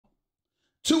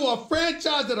to a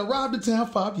franchise that arrived in town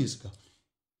 5 years ago.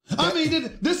 I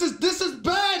mean, this is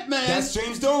bad, man. That's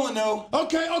James Dolan, though.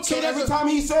 Okay. So every time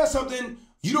he says something,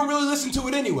 you don't really listen to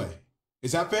it anyway.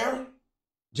 Is that fair?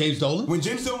 James Dolan?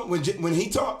 When he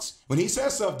talks, when he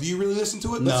says stuff, do you really listen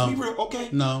to it? No. Let's be real. Okay.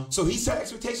 No. So he set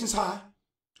expectations high.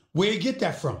 Where you get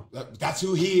that from? That's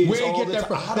who he is. Where you get that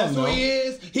from? That's who he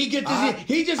is. He just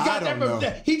got that from.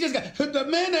 He just got the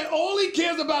man that all he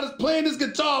cares about is playing his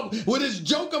guitar with his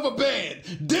joke of a band.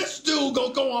 This dude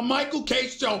gonna go on Michael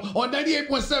K's show on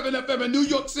 98.7 FM in New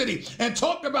York City and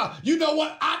talk about, you know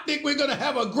what? I think we're gonna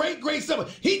have a great summer.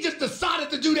 He just decided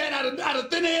to do that out of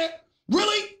thin air.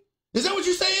 Really? Is that what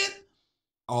you're saying?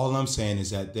 All I'm saying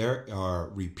is that there are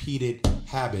repeated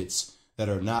habits that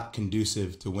are not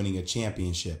conducive to winning a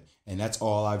championship. And that's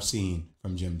all I've seen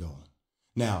from Jim Dolan.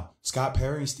 Now, Scott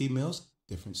Perry and Steve Mills,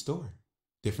 different story.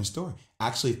 Different story.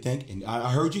 Actually think, and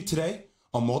I heard you today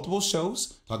on multiple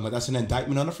shows talking about that's an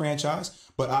indictment on the franchise.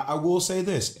 But I will say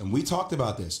this, and we talked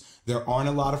about this. There aren't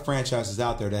a lot of franchises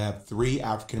out there that have 3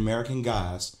 African-American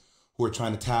guys who are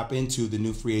trying to tap into the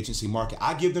new free agency market.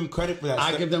 I give them credit for that.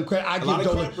 I give them credit. I give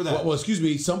Dolan for that. Well, excuse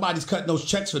me. Somebody's cutting those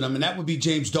checks for them, and that would be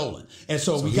James Dolan. And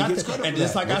so we got that. And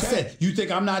just like I said, you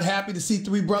think I'm not happy to see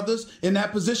 3 brothers in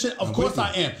that position? Of course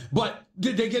I am. But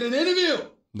did they get an interview?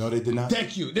 No, they did not.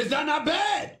 Thank you. Is that not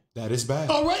bad? That is bad.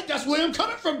 All right, that's where I'm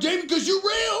coming from, Jamie, because you're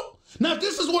real. Now,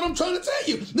 this is what I'm trying to tell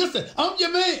you. Listen, I'm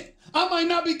your man. I might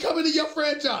not be coming to your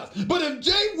franchise, but if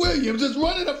Jay Williams is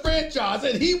running a franchise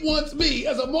and he wants me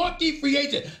as a marquee free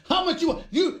agent, how much you want?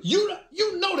 You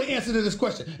know the answer to this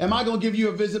question. Am I going to give you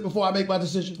a visit before I make my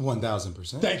decision?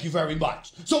 1,000%. Thank you very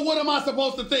much. So what am I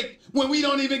supposed to think when we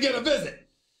don't even get a visit?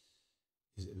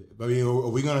 I mean, are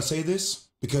we going to say this?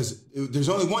 Because there's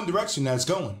only one direction that it's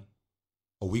going.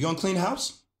 Are we going to clean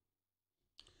house?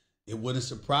 It wouldn't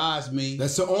surprise me.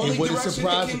 That's the only direction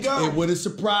it can go. It wouldn't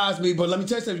surprise me. But let me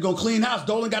tell you something. If you're going to clean house,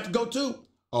 Dolan got to go too.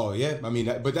 Oh, yeah. I mean,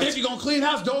 but that's... If you're going to clean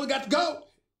house, Dolan got to go.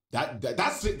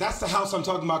 That's the house I'm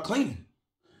talking about cleaning.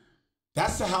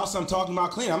 That's the house I'm talking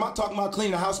about cleaning. I'm not talking about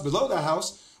cleaning the house below that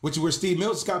house, which is where Steve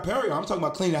Mills and Scott Perry are. I'm talking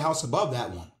about cleaning the house above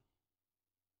that one.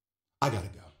 I got to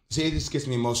go. See, it just gets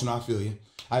me emotional. I feel you.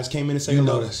 I just came in and say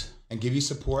hello and give you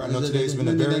support. I know today's been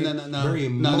a very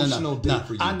emotional day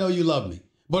for you. I know you love me.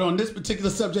 But on this particular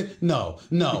subject, no.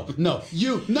 None of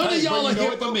y'all are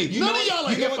here for me. None of y'all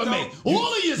are here for me.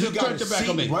 All of you have turned your back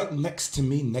on me. Right next to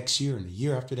me next year and the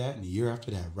year after that and the year after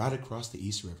that, right across the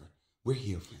East River. We're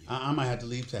here for you. I might have to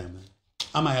leave town, man.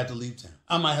 I might have to leave town.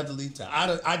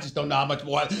 I just don't know how much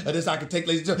more of this I can take,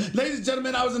 ladies and gentlemen. Ladies and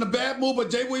gentlemen, I was in a bad mood, but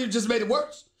Jay Williams just made it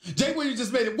worse. Jay Williams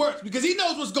just made it worse because he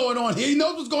knows what's going on here. He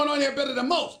knows what's going on here better than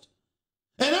most.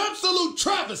 An absolute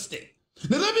travesty.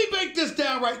 Now, let me break this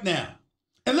down right now.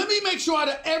 And let me make sure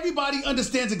that everybody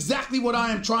understands exactly what I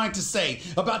am trying to say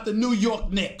about the New York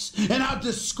Knicks and how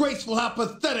disgraceful, how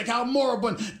pathetic, how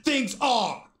moribund things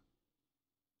are.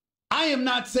 I am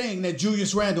not saying that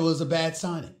Julius Randle is a bad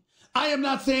signing. I am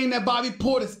not saying that Bobby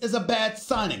Portis is a bad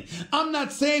signing. I'm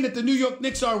not saying that the New York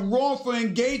Knicks are wrong for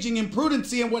engaging in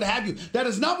prudency and what have you. That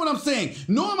is not what I'm saying.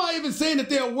 Nor am I even saying that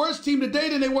they're a worse team today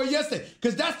than they were yesterday,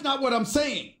 because that's not what I'm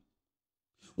saying.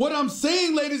 What I'm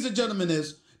saying, ladies and gentlemen,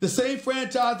 is the same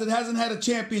franchise that hasn't had a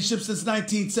championship since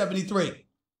 1973.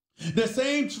 The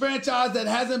same franchise that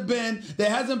hasn't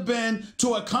been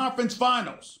to a conference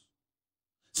finals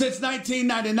since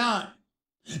 1999.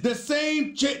 The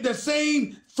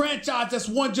same franchise that's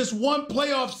won just one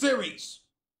playoff series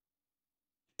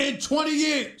in 20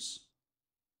 years.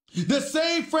 The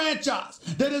same franchise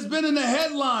that has been in the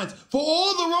headlines for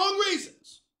all the wrong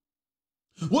reasons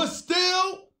was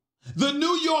still the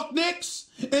New York Knicks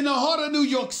in the heart of New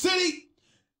York City,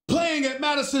 playing at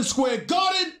Madison Square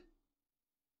Garden.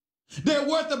 They're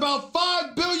worth about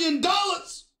 $5 billion.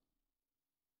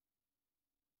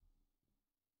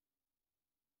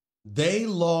 They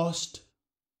lost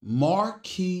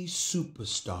marquee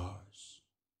superstars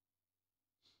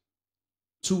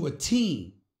to a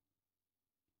team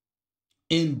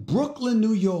in Brooklyn,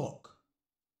 New York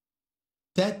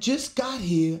that just got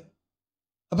here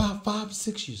about 5 or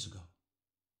 6 years ago.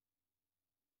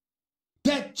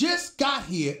 That just got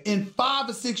here in 5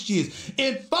 or 6 years.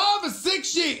 In 5 or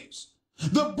 6 years,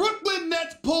 the Brooklyn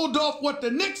Nets pulled off what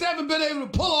the Knicks haven't been able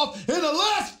to pull off in the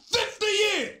last 50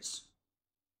 years.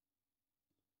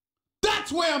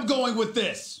 That's where I'm going with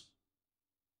this.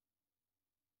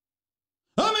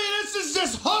 I mean, this is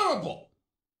just horrible.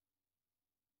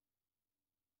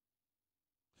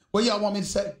 What y'all want me to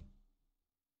say?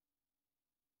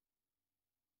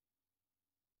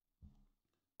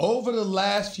 Over the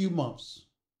last few months,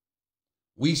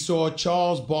 We saw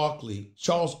Charles Oakley,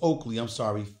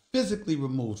 physically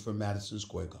removed from Madison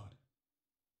Square Garden.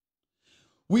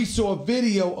 We saw a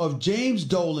video of James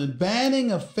Dolan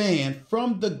banning a fan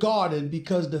from the Garden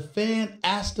because the fan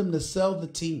asked him to sell the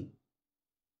team.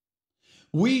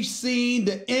 We've seen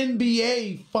the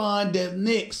NBA fine the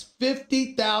Knicks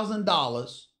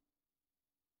 $50,000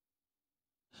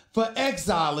 for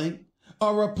exiling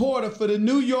a reporter for the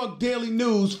New York Daily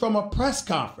News from a press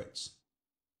conference,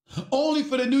 only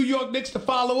for the New York Knicks to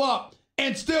follow up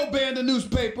and still ban the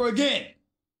newspaper again.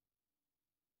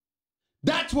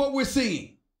 That's what we're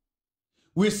seeing.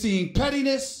 We're seeing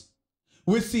pettiness.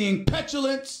 We're seeing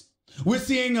petulance. We're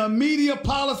seeing a media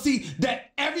policy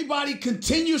that everybody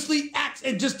continuously acts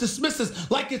and just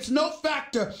dismisses like it's no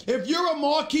factor. If you're a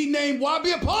marquee name, why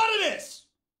be a part of this?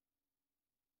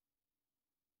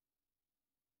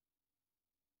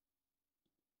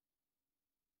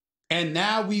 And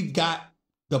now we've got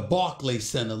the Barclays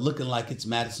Center looking like it's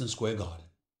Madison Square Garden.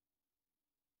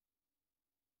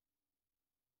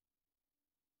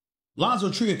 Lonzo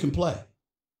Trier can play.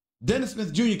 Dennis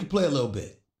Smith Jr. can play a little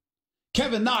bit.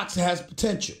 Kevin Knox has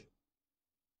potential.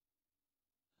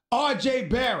 R.J.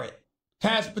 Barrett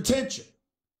has potential.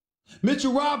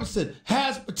 Mitchell Robinson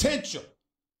has potential.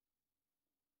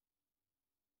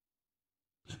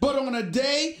 But on a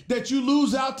day that you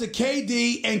lose out to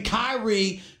KD and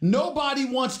Kyrie, nobody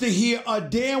wants to hear a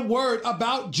damn word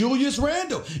about Julius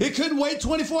Randle. It couldn't wait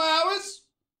 24 hours?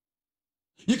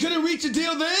 You couldn't reach a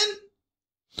deal then?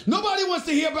 Nobody wants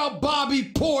to hear about Bobby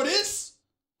Portis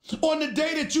on the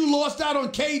day that you lost out on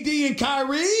KD and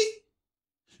Kyrie.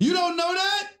 You don't know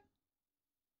that?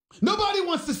 Nobody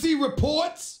wants to see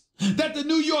reports that the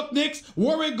New York Knicks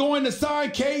weren't going to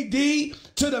sign KD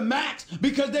to the max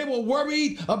because they were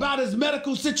worried about his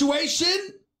medical situation.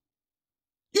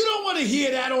 You don't want to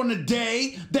hear that on the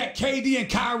day that KD and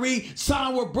Kyrie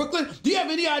signed with Brooklyn. Do you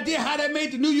have any idea how that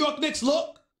made the New York Knicks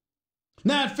look?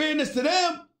 Now, in fairness to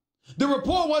them, the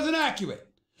report wasn't accurate.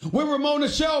 When Ramona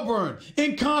Shelburne,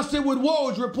 in concert with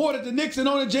Woj, reported the Knicks and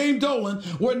owner James Dolan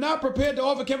were not prepared to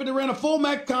offer Kevin Durant a full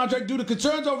max contract due to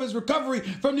concerns over his recovery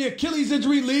from the Achilles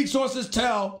injury, league sources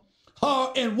tell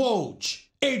her and Woj,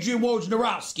 Adrian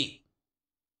Wojnarowski.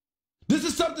 This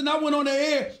is something I went on the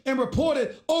air and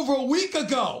reported over a week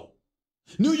ago.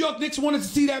 New York Knicks wanted to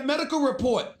see that medical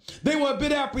report. They were a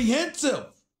bit apprehensive.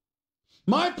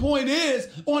 My point is,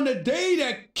 on the day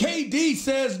that KD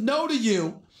says no to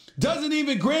you, doesn't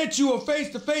even grant you a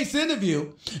face-to-face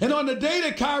interview, and on the day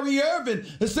that Kyrie Irving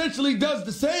essentially does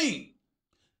the same,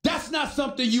 that's not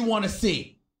something you want to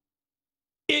see.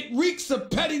 It reeks of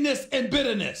pettiness and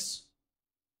bitterness.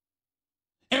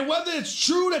 And whether it's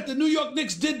true that the New York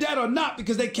Knicks did that or not,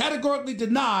 because they categorically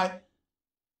deny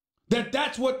that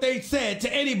that's what they said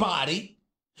to anybody,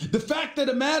 the fact of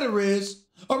the matter is,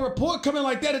 a report coming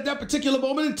like that at that particular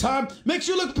moment in time makes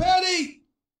you look petty.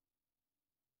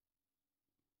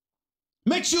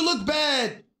 Makes you look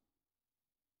bad.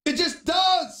 It just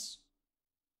does.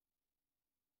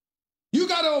 You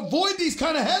got to avoid these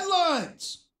kind of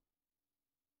headlines.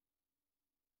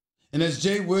 And as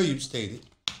Jay Williams stated,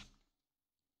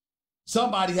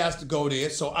 somebody has to go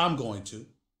there, so I'm going to.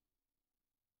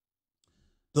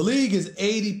 The league is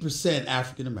 80%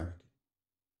 African American.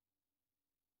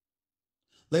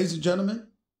 Ladies and gentlemen,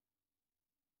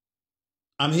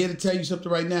 I'm here to tell you something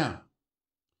right now.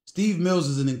 Steve Mills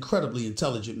is an incredibly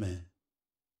intelligent man.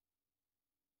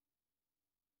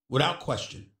 Without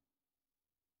question.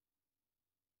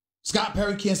 Scott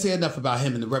Perry can't say enough about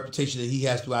him and the reputation that he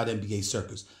has throughout NBA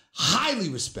circles. Highly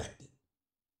respected.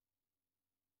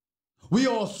 We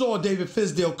all saw David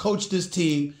Fizdale coach this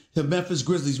team, the Memphis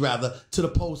Grizzlies rather, to the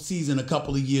postseason a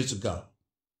couple of years ago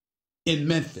in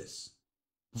Memphis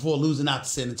before losing out to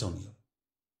San Antonio.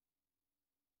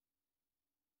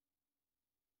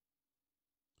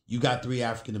 You got 3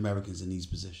 African Americans in these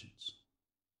positions.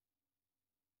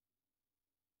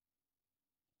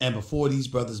 And before these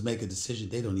brothers make a decision,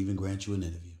 they don't even grant you an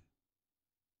interview.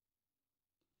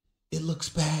 It looks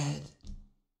bad.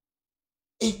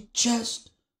 It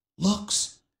just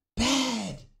looks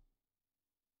bad.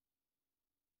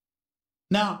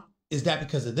 Now, is that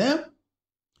because of them?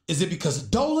 Is it because of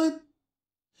Dolan?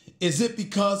 Is it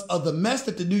because of the mess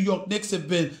that the New York Knicks have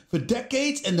been for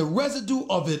decades and the residue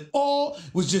of it all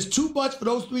was just too much for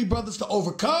those 3 brothers to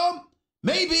overcome?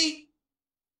 Maybe.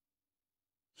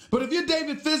 But if you're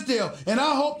David Fizdale, and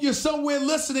I hope you're somewhere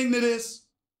listening to this,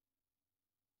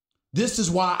 this is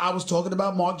why I was talking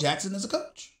about Mark Jackson as a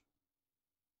coach.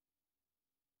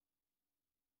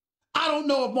 I don't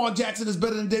know if Mark Jackson is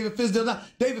better than David Fizdale. Now,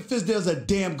 David Fizdale is a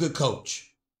damn good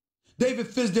coach. David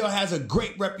Fizdale has a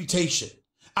great reputation.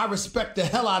 I respect the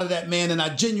hell out of that man, and I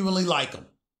genuinely like him.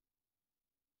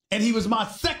 And he was my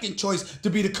second choice to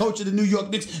be the coach of the New York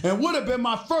Knicks and would have been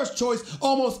my first choice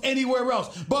almost anywhere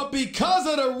else. But because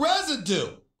of the residue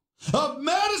of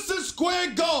Madison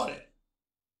Square Garden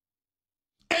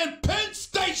and Penn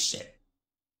Station,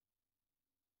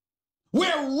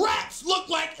 where rats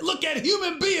look at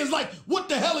human beings like, what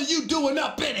the hell are you doing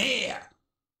up in here?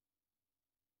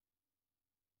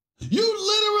 You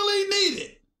literally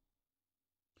needed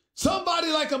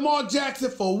somebody like a Mark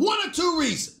Jackson for one or two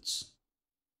reasons.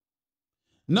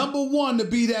 Number one, to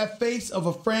be that face of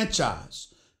a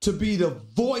franchise, to be the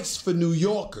voice for New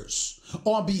Yorkers,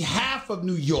 on behalf of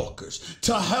New Yorkers,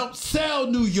 to help sell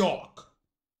New York.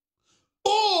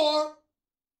 Or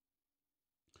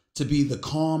to be the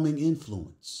calming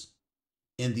influence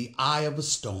in the eye of a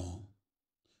storm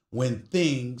when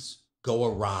things go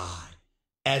awry,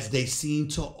 as they seem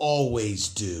to always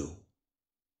do.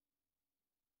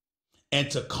 And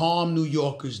to calm New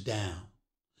Yorkers down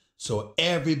so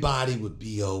everybody would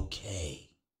be okay.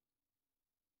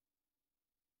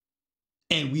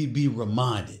 And we'd be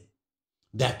reminded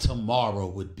that tomorrow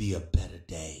would be a better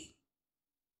day.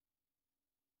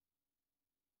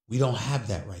 We don't have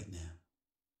that right now.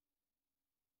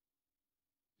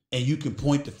 And you can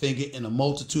point the finger in a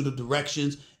multitude of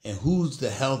directions, and who's the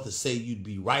hell to say you'd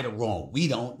be right or wrong? We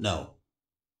don't know.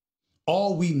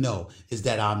 All we know is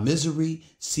that our misery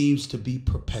seems to be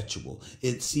perpetual.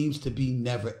 It seems to be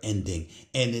never ending,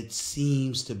 and it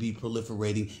seems to be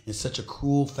proliferating in such a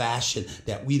cruel fashion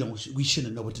that we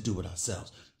shouldn't know what to do with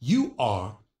ourselves. You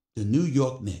are the New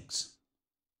York Knicks.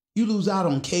 You lose out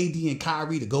on KD and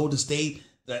Kyrie, the Golden State,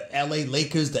 the LA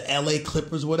Lakers, the LA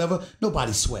Clippers, whatever.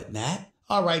 Nobody's sweating that.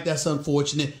 All right, that's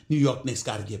unfortunate. New York Knicks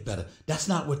got to get better. That's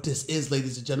not what this is,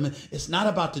 ladies and gentlemen. It's not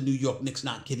about the New York Knicks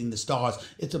not getting the stars.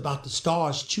 It's about the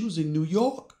stars choosing New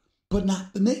York, but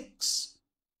not the Knicks.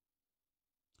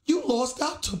 You lost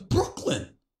out to Brooklyn.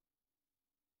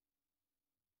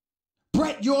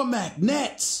 Brett Yormark,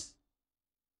 Nets.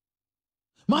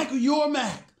 Michael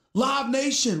Yormark, Live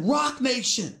Nation, Rock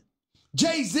Nation.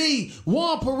 Jay-Z,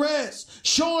 Juan Perez,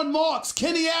 Sean Marks,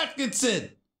 Kenny Atkinson.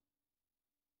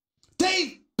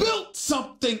 They built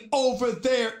something over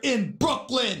there in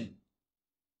Brooklyn.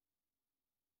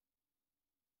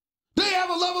 They have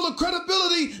a level of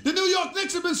credibility the New York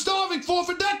Knicks have been starving for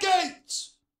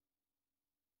decades.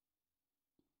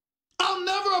 I'll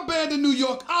never abandon New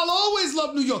York. I'll always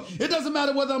love New York. It doesn't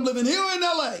matter whether I'm living here or in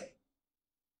LA.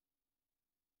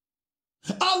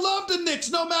 I love the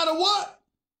Knicks no matter what.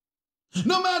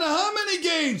 No matter how many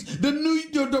games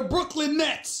the Brooklyn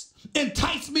Nets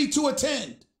entice me to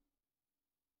attend.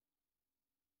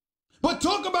 But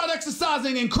talk about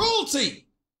exercising in cruelty.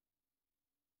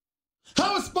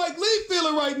 How is Spike Lee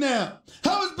feeling right now?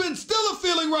 How is Ben Stiller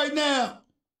feeling right now?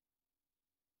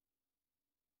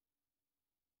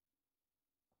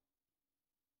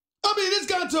 I mean, it's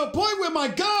gotten to a point where, my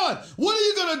God, what are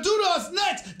you going to do to us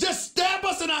next? Just stab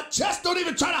us in our chest? Don't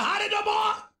even try to hide it no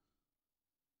more?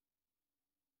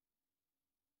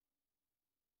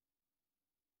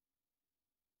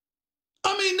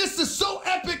 I mean, this is so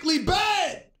epically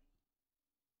bad.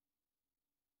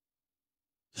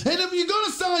 And if you're going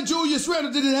to sign Julius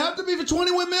Randle, did it have to be for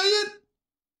 $21 million?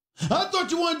 I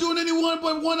thought you weren't doing anyone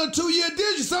but 1 or 2 year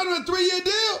deals. You signed him a 3-year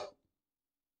deal.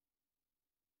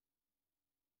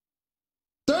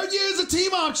 Third year is a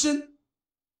team option.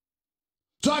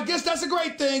 So I guess that's a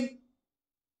great thing.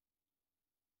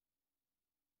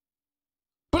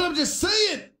 But I'm just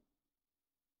saying.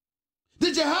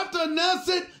 Did you have to announce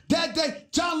it that day?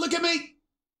 John, look at me.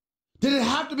 Did it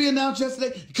have to be announced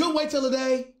yesterday? You couldn't wait till the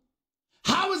day?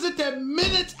 How is it that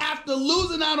minutes after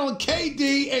losing out on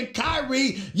KD and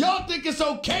Kyrie, y'all think it's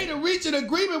okay to reach an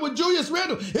agreement with Julius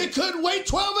Randle? It couldn't wait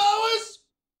 12 hours?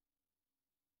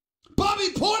 Bobby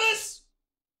Portis?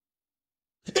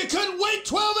 It couldn't wait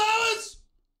 12 hours?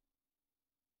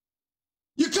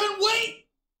 You couldn't wait?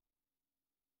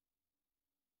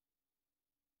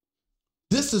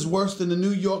 This is worse than the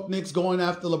New York Knicks going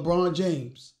after LeBron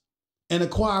James and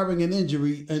acquiring an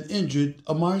injured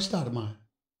Amari Stoudemire.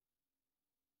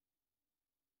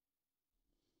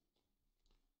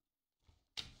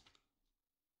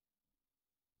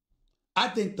 I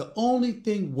think the only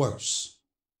thing worse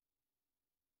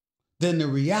than the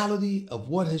reality of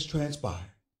what has transpired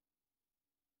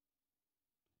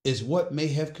is what may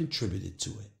have contributed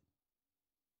to it.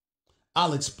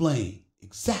 I'll explain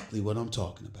exactly what I'm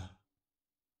talking about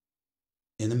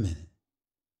in a minute.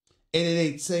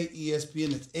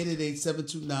 888-SAY-ESPN. It's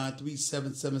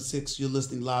 888-729-3776. You're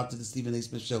listening live to the Stephen A.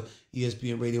 Smith Show,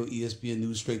 ESPN Radio, ESPN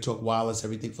News, Straight Talk Wireless,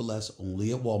 everything for less,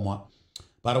 only at Walmart.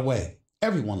 By the way,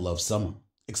 Everyone loves summer,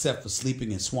 except for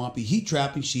sleeping in swampy,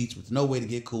 heat-trapping sheets with no way to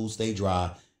get cool, stay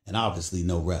dry, and obviously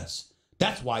no rest.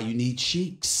 That's why you need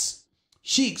Sheets.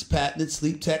 Sheets' patented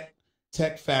sleep tech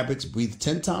fabrics breathe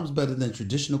 10 times better than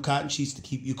traditional cotton sheets to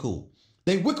keep you cool.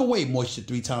 They wick away moisture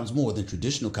 3 times more than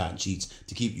traditional cotton sheets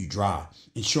to keep you dry,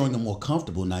 ensuring a more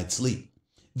comfortable night's sleep.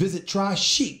 Visit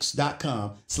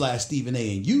trysheets.com/Stephen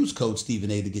A and use code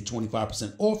Stephen A to get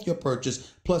 25% off your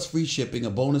purchase plus free shipping, a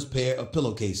bonus pair of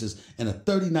pillowcases, and a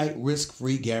 30-night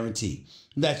risk-free guarantee.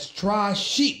 That's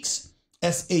trysheets,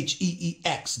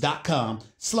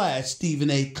 SHEEX.com/Stephen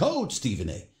A, code Stephen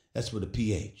A. That's with a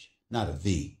PH, not a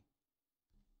V.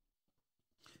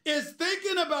 Is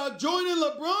thinking about joining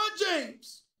LeBron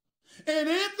James and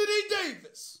Anthony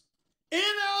Davis in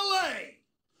LA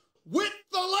with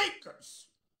the Lakers.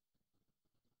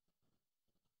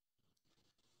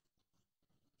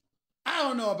 I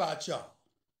don't know about y'all,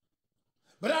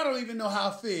 but I don't even know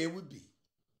how fair it would be.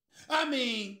 I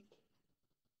mean,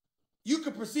 you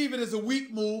could perceive it as a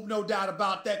weak move, no doubt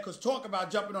about that, because talk about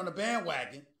jumping on the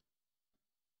bandwagon.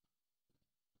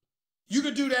 You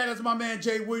could do that, as my man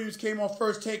Jay Williams came on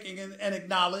First Take and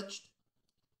acknowledged.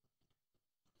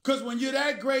 Because when you're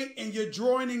that great and you're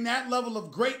joining that level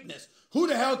of greatness, who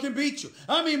the hell can beat you?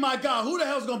 I mean, my God, who the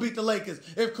hell's going to beat the Lakers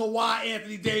if Kawhi,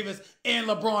 Anthony Davis, and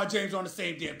LeBron James are on the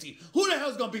same damn team? Who the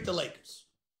hell's going to beat the Lakers?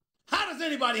 How does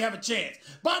anybody have a chance?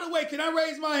 By the way, can I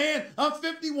raise my hand? I'm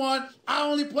 51. I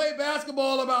only play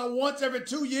basketball about once every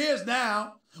 2 years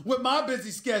now with my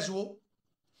busy schedule.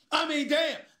 I mean,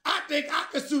 damn, I think I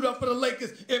could suit up for the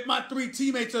Lakers if my 3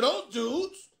 teammates are those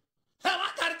dudes. Hell, I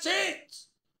got a chance.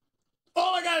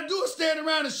 All I got to do is stand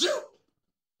around and shoot.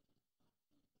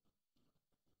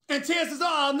 And chances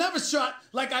are I'll never shot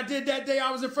like I did that day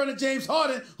I was in front of James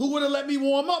Harden, who would have let me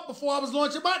warm up before I was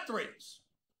launching my threes.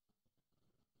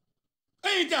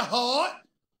 Ain't that hard?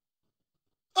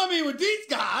 I mean, with these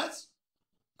guys,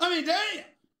 I mean, damn.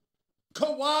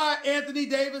 Kawhi, Anthony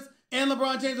Davis, and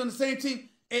LeBron James on the same team,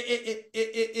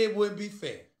 it wouldn't be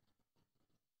fair.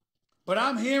 But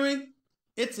I'm hearing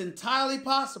it's entirely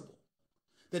possible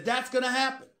that that's going to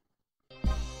happen.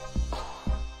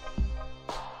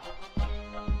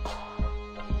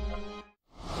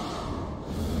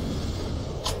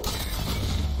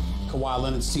 Kawhi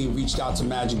Leonard's team reached out to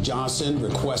Magic Johnson,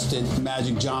 requested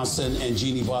Magic Johnson and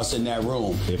Jeannie Buss in that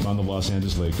room. If I'm the Los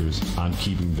Angeles Lakers, I'm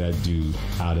keeping that dude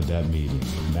out of that meeting.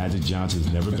 Magic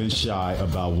Johnson's never been shy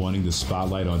about wanting the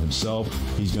spotlight on himself.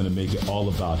 He's going to make it all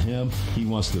about him. He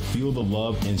wants to feel the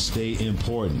love and stay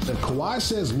important. If Kawhi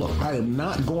says, look, I am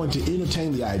not going to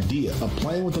entertain the idea of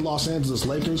playing with the Los Angeles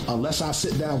Lakers unless I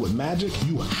sit down with Magic,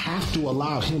 you have to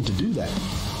allow him to do that.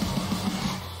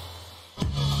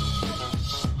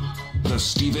 The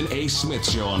Stephen A. Smith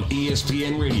Show on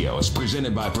ESPN Radio is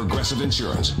presented by Progressive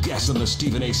Insurance. Guests on the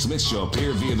Stephen A. Smith Show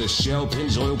appear via the Shell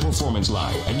Pennzoil Performance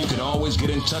Line, and you can always get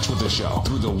in touch with the show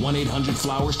through the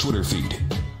 1-800-Flowers Twitter feed.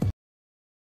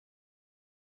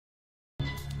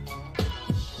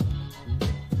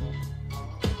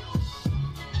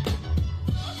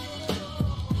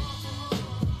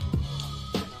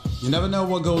 You never know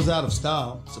what goes out of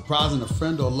style. Surprising a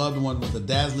friend or loved one with a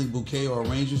dazzling bouquet or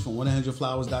arrangements from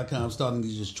 1-800-Flowers.com starting at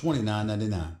just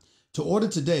 $29.99. To order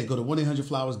today, go to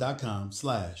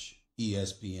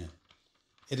 1-800-Flowers.com/ESPN.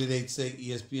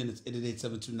 888-SAY-ESPN. It's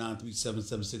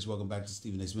 888-729-3776. Welcome back to the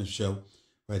Stephen A. Smith Show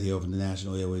right here over the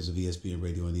national airways of ESPN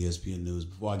Radio and ESPN News.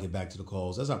 Before I get back to the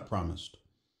calls, as I promised,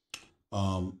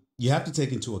 you have to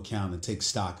take into account and take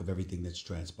stock of everything that's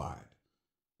transpired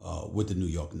with the New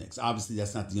York Knicks. Obviously,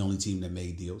 that's not the only team that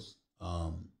made deals.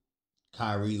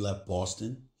 Kyrie left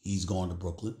Boston. He's gone to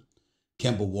Brooklyn.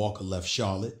 Kemba Walker left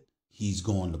Charlotte. He's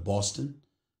gone to Boston.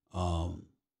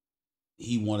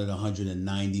 He wanted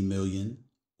 $190 million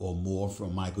or more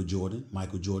from Michael Jordan.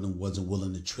 Michael Jordan wasn't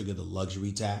willing to trigger the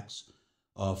luxury tax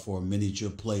for a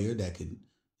miniature player that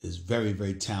is very,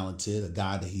 very talented, a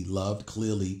guy that he loved,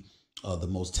 clearly the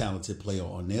most talented player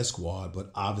on their squad,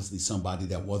 but obviously somebody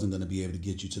that wasn't going to be able to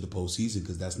get you to the postseason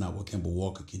because that's not what Kemba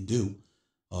Walker can do.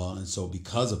 And so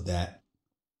because of that,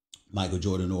 Michael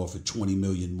Jordan offered $20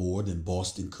 million more than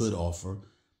Boston could offer.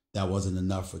 That wasn't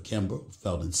enough for Kemba.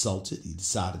 Felt insulted. He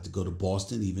decided to go to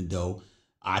Boston, even though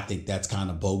I think that's kind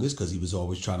of bogus because he was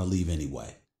always trying to leave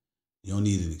anyway. You don't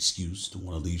need an excuse to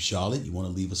want to leave Charlotte. You want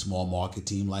to leave a small market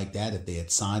team like that if they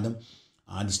had signed him.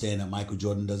 I understand that Michael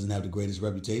Jordan doesn't have the greatest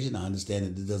reputation. I understand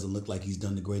that it doesn't look like he's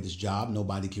done the greatest job.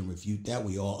 Nobody can refute that.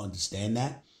 We all understand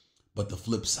that. But the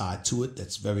flip side to it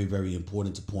that's very, very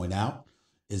important to point out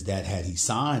is that had he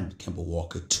signed Kemba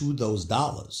Walker to those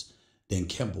dollars, then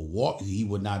Kemba Walker, he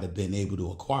would not have been able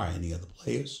to acquire any other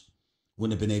players.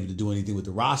 wouldn't have been able to do anything with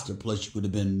the roster. Plus, you would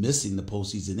have been missing the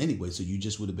postseason anyway. So you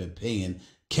just would have been paying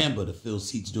Kemba to fill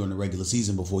seats during the regular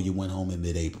season before you went home in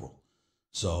mid-April.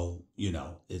 So,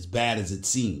 as bad as it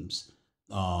seems,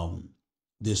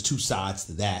 there's two sides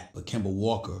to that. But Kemba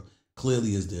Walker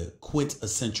clearly is the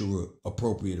quintessential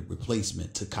appropriate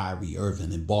replacement to Kyrie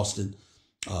Irving in Boston.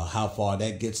 How far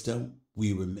that gets them,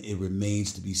 it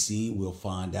remains to be seen. We'll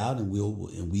find out, and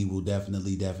we will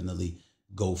definitely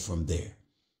go from there.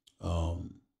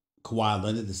 Kawhi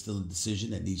Leonard is still a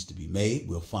decision that needs to be made.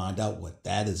 We'll find out what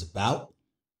that is about,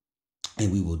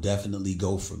 and we will definitely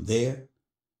go from there.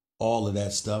 All of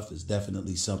that stuff is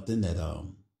definitely something that,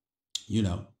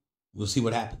 we'll see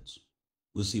what happens.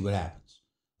 We'll see what happens.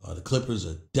 The Clippers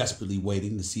are desperately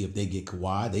waiting to see if they get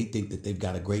Kawhi. They think that they've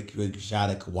got a great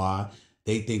shot at Kawhi.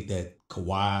 They think that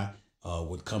Kawhi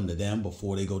would come to them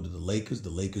before they go to the Lakers. The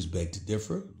Lakers beg to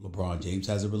differ. LeBron James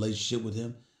has a relationship with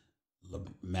him.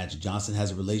 Magic Johnson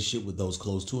has a relationship with those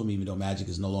close to him, even though Magic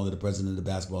is no longer the president of the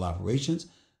basketball operations.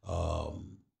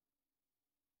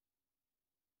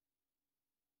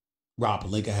 Rob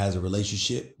Pelinka has a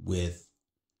relationship with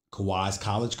Kawhi's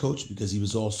college coach because he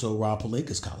was also Rob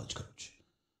Pelinka's college coach.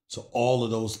 So all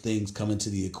of those things come into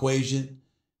the equation.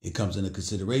 It comes into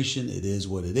consideration. It is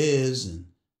what it is. And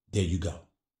there you go.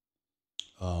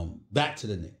 Back to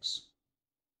the Knicks,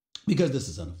 because this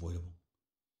is unavoidable.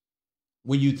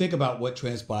 When you think about what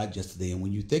transpired yesterday, and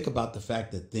when you think about the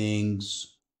fact that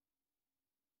things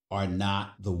are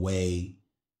not the way,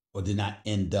 or did not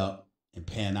end up and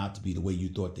pan out to be the way you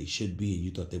thought they should be and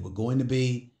you thought they were going to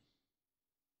be,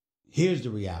 here's the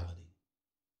reality.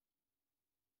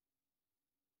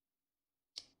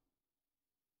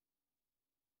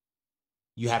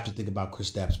 You have to think about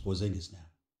Kristaps Porzingis now.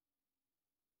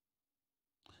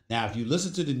 Now, if you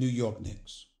listen to the New York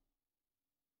Knicks,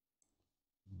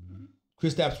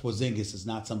 Kristaps Porzingis is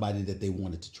not somebody that they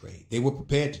wanted to trade. They were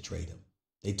prepared to trade him.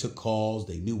 They took calls.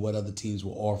 They knew what other teams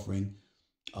were offering.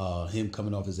 Him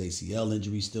coming off his ACL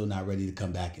injury, still not ready to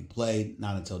come back and play,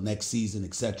 not until next season,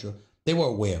 etc. They were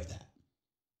aware of that.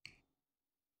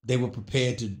 They were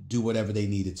prepared to do whatever they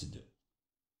needed to do.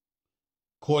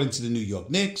 According to the New York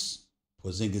Knicks,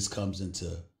 Porzingis comes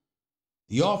into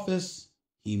the office.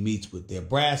 He meets with their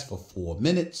brass for 4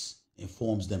 minutes,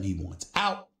 informs them he wants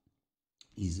out.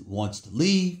 He wants to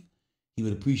leave. He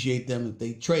would appreciate them if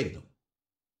they traded him.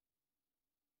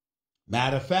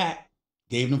 Matter of fact,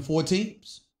 gave them 4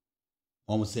 teams.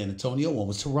 One was San Antonio, one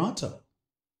was Toronto.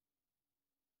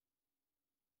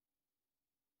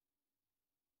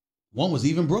 One was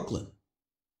even Brooklyn.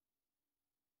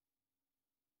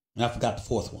 And I forgot the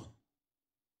 4th one.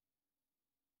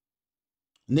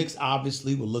 Knicks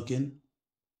obviously were looking.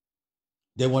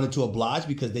 They wanted to oblige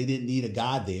because they didn't need a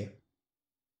guy there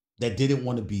that didn't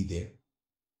want to be there.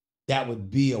 That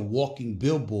would be a walking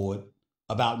billboard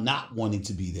about not wanting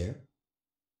to be there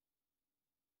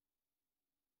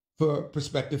for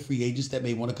prospective free agents that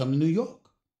may want to come to New York.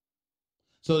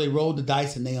 So they rolled the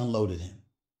dice and they unloaded him.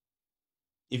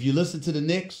 If you listen to the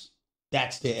Knicks,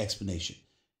 that's their explanation.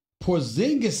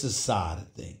 Porzingis' side of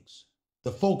things,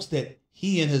 the folks that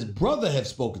he and his brother have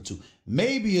spoken to,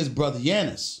 maybe his brother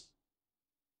Giannis,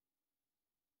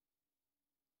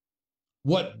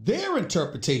 what their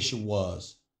interpretation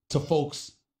was to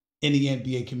folks in the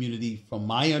NBA community, from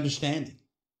my understanding,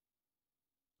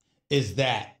 is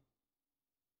that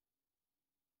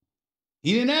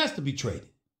he didn't ask to be traded.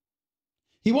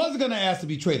 He wasn't going to ask to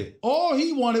be traded. All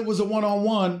he wanted was a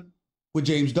one-on-one with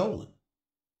James Dolan.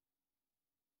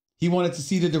 He wanted to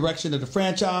see the direction of the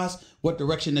franchise, what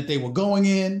direction that they were going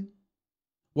in,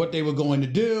 what they were going to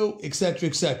do, etc.,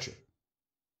 etc.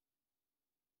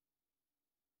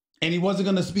 And he wasn't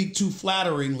going to speak too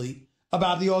flatteringly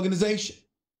about the organization.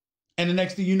 And the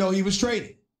next thing you know, he was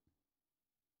traded.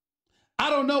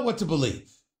 I don't know what to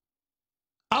believe.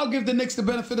 I'll give the Knicks the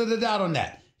benefit of the doubt on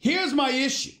that. Here's my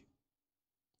issue.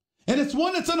 And it's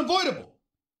one that's unavoidable.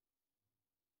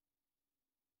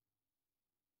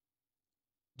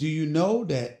 Do you know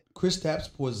that Kristaps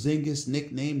Porzingis'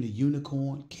 nickname, the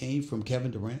Unicorn, came from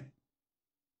Kevin Durant?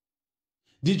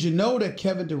 Did you know that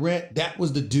Kevin Durant, that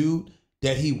was the dude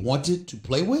that he wanted to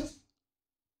play with?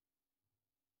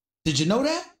 Did you know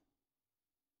that?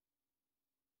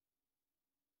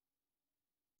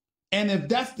 And if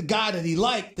that's the guy that he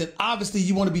liked, then obviously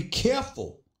you want to be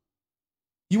careful.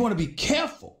 You want to be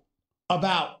careful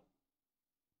about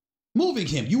moving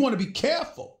him. You want to be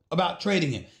careful about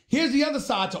trading him. Here's the other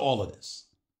side to all of this.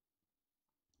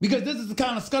 Because this is the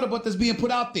kind of scuttlebutt that's being put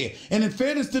out there. And in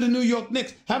fairness to the New York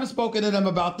Knicks, haven't spoken to them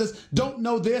about this, don't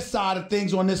know their side of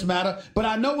things on this matter, but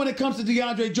I know when it comes to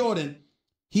DeAndre Jordan,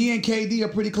 he and KD are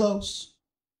pretty close.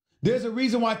 There's a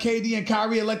reason why KD and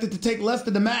Kyrie elected to take less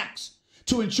than the max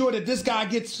to ensure that this guy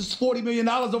gets $40 million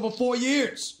over 4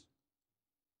 years.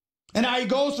 And now he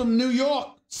goes from New York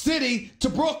City to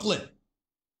Brooklyn.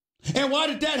 And why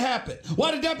did that happen?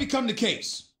 Why did that become the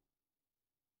case?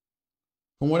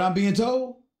 From what I'm being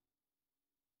told,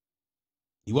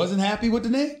 he wasn't happy with the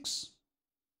Knicks.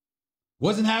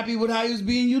 Wasn't happy with how he was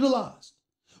being utilized.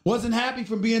 Wasn't happy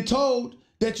from being told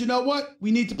that, you know what,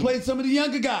 we need to play some of the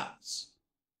younger guys.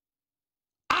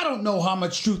 I don't know how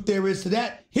much truth there is to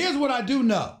that. Here's what I do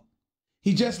know.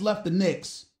 He just left the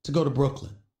Knicks to go to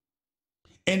Brooklyn.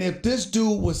 And if this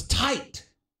dude was tight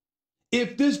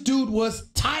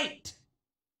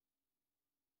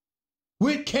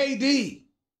with KD,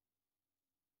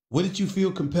 wouldn't you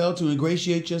feel compelled to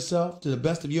ingratiate yourself to the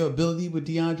best of your ability with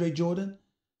DeAndre Jordan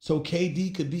so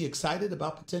KD could be excited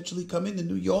about potentially coming to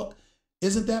New York?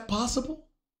 Isn't that possible?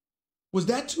 Was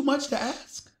that too much to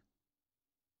ask?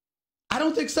 I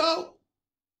don't think so.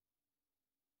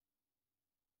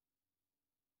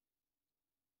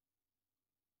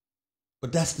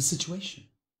 But that's the situation.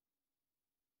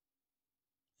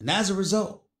 And as a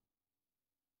result,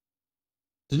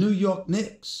 the New York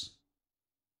Knicks,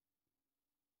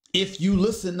 if you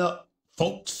listen up,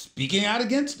 folks speaking out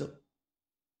against them,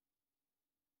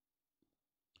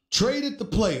 traded the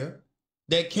player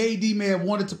that KD may have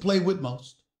wanted to play with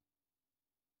most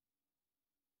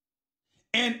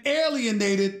and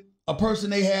alienated a person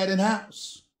they had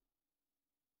in-house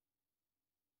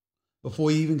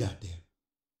before he even got there.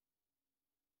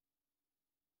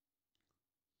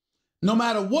 No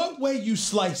matter what way you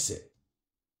slice it,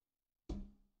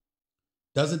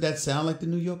 doesn't that sound like the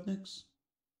New York Knicks?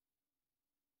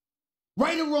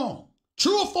 Right or wrong,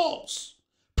 true or false,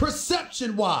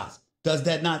 perception-wise, does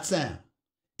that not sound?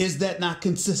 Is that not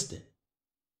consistent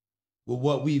with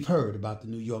what we've heard about the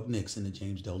New York Knicks in the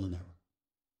James Dolan era?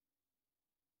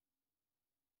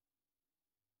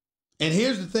 And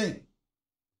here's the thing.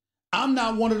 I'm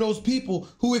not one of those people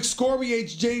who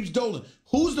excoriates James Dolan.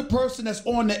 Who's the person that's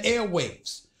on the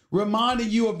airwaves reminding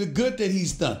you of the good that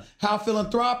he's done, how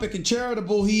philanthropic and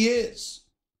charitable he is?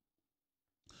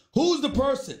 Who's the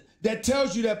person that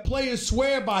tells you that players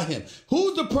swear by him?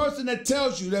 Who's the person that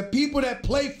tells you that people that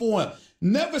play for him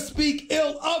never speak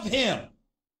ill of him?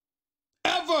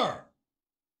 Ever.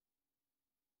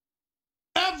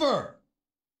 Ever.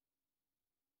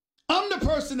 I'm the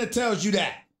person that tells you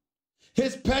that.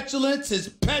 His petulance, his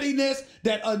pettiness,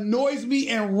 that annoys me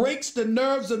and rakes the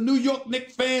nerves of New York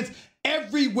Knicks fans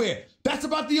everywhere. That's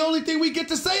about the only thing we get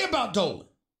to say about Dolan.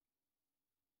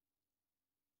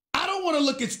 I don't want to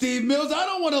look at Steve Mills. I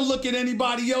don't want to look at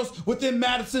anybody else within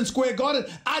Madison Square Garden.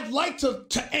 I'd like to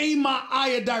aim my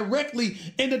eye directly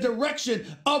in the direction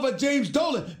of a James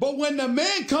Dolan. But when the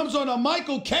man comes on a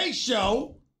Michael Kay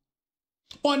show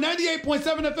on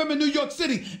 98.7 FM in New York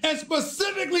City and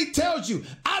specifically tells you,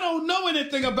 I don't know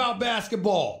anything about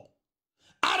basketball.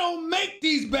 I don't make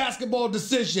these basketball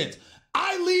decisions.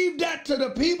 I leave that to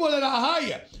the people that I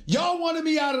hire. Y'all wanted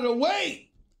me out of the way.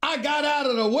 I got out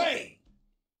of the way.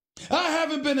 I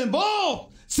haven't been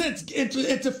involved since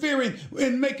interfering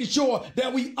in making sure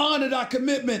that we honored our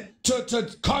commitment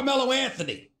to Carmelo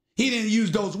Anthony. He didn't use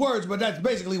those words, but that's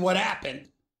basically what happened.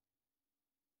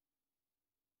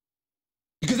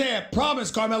 Because they had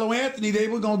promised Carmelo Anthony they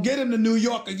were going to get him to New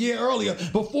York a year earlier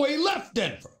before he left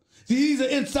Denver. See, these are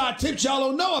inside tips y'all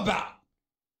don't know about.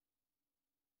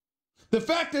 The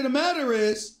fact of the matter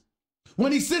is,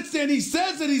 when he sits there and he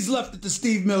says that he's left it to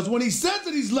Steve Mills, when he says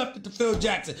that he's left it to Phil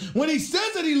Jackson, when he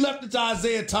says that he left it to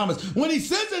Isaiah Thomas, when he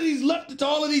says that he's left it to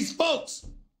all of these folks,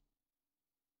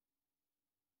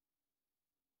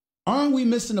 aren't we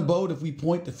missing the boat if we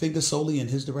point the finger solely in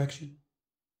his direction?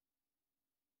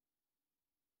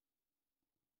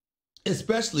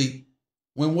 Especially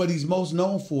when what he's most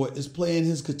known for is playing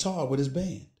his guitar with his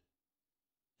band.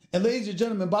 And ladies and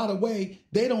gentlemen, by the way,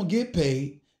 they don't get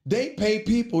paid. They pay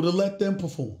people to let them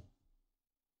perform.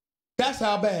 That's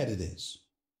how bad it is.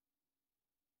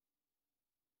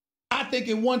 I think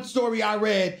in one story I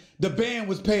read, the band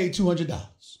was paid $200.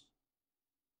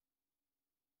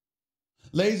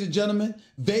 Ladies and gentlemen,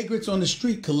 vagrants on the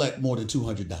street collect more than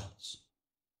 $200.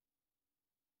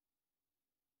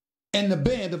 And the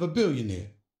band of a billionaire,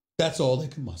 that's all they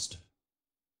can muster.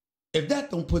 If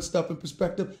that don't put stuff in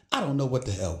perspective, I don't know what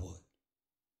the hell would.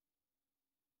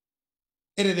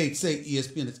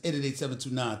 888-SAY-ESPN, it's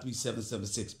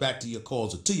 888-729-3776. Back to your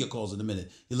calls, or to your calls in a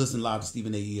minute. You're listening live to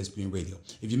Stephen A. ESPN Radio.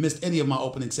 If you missed any of my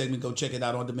opening segment, go check it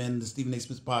out on demand in the Stephen A.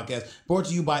 Smith Podcast, brought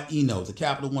to you by Eno, the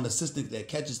Capital One assistant that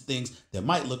catches things that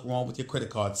might look wrong with your credit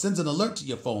card, sends an alert to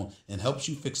your phone, and helps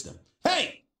you fix them.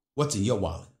 Hey, what's in your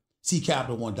wallet? See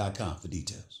CapitalOne.com for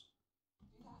details.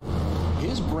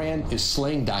 His brand is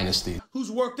slaying dynasty.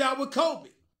 Who's worked out with Kobe.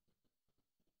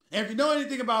 And if you know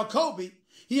anything about Kobe,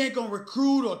 he ain't going to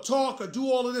recruit or talk or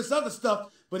do all of this other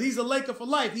stuff, but he's a Laker for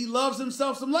life. He loves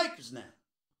himself some Lakers now.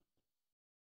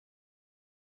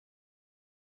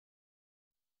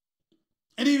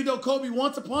 And even though Kobe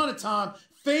once upon a time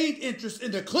feigned interest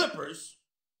in the Clippers,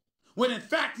 when in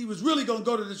fact he was really going to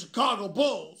go to the Chicago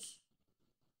Bulls,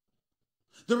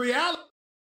 the reality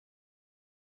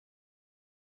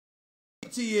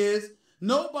is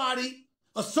nobody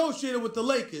associated with the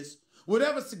Lakers would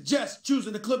ever suggest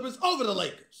choosing the Clippers over the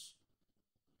Lakers.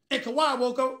 And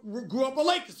Kawhi grew up a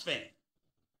Lakers fan.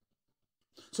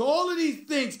 So all of these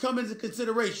things come into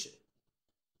consideration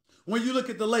when you look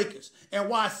at the Lakers and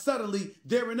why suddenly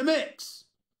they're in the mix.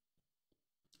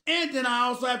 And then I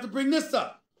also have to bring this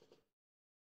up.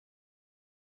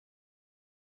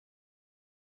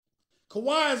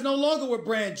 Kawhi is no longer with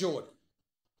Brand Jordan,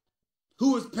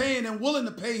 who is paying and willing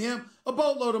to pay him a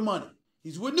boatload of money.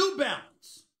 He's with New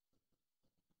Balance.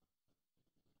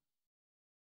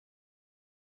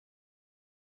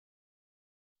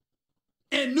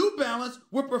 And New Balance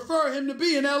would prefer him to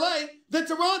be in LA than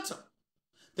Toronto.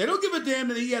 They don't give a damn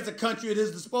that he has a country at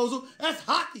his disposal. That's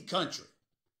hockey country.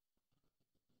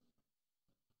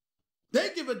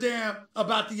 They give a damn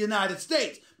about the United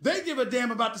States. They give a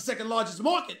damn about the second largest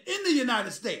market in the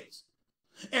United States.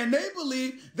 And they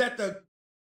believe that the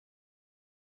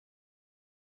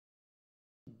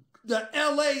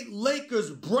LA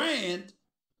Lakers brand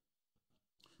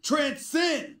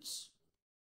transcends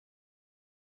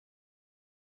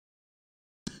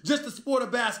just the sport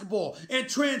of basketball and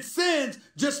transcends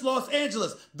just Los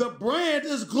Angeles. The brand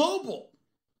is global.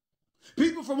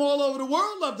 People from all over the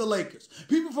world love the Lakers.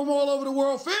 People from all over the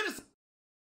world fantasize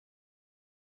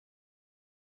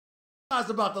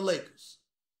about the Lakers.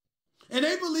 And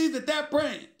they believe that that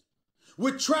brand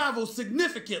would travel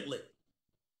significantly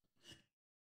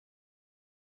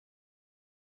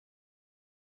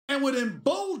and would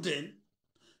embolden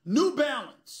New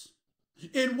Balance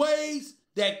in ways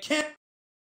that Canada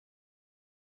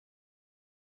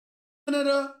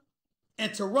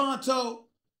and Toronto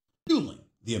fueling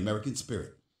the American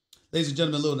spirit. Ladies and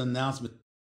gentlemen, a little announcement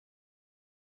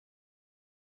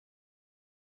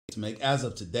to make as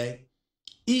of today.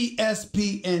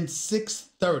 ESPN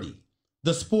 630,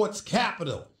 the sports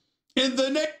capital in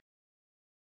the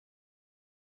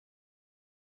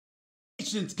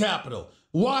nation's capital,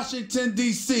 Washington,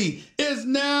 D.C., is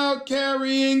now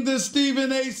carrying the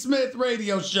Stephen A. Smith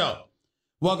radio show.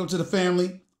 Welcome to the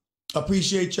family.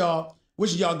 Appreciate y'all.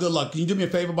 Wishing y'all good luck. Can you do me a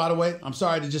favor, by the way? I'm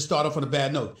sorry to just start off on a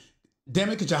bad note. Damn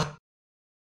it, could you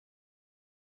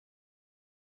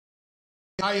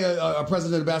hire a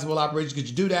president of basketball operations? Could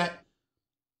you do that?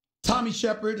 Tommy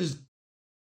Shepard is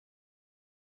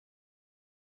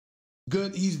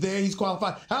good. He's there. He's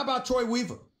qualified. How about Troy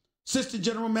Weaver, assistant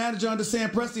general manager under Sam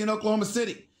Presti in Oklahoma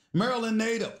City? Maryland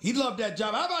native. He loved that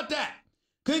job. How about that?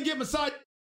 Couldn't get Masai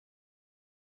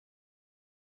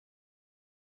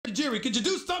Jerry. Could you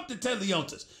do something, Ted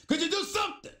Leontis? Could you do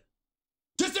something?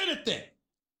 Just anything.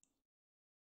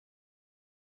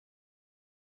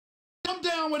 I'm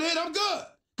down with it. I'm good.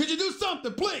 Could you do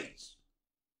something, please?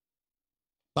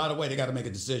 By the way, they got to make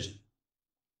a decision.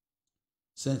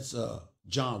 Since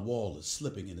John Wall is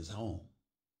slipping in his home,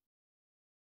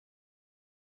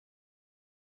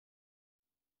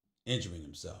 injuring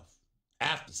himself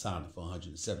after signing for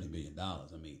 $170 million. I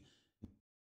mean,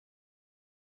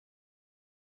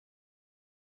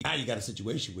 now you got a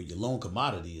situation where your loan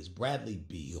commodity is Bradley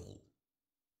Beal.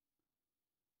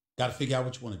 Got to figure out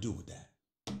what you want to do with that.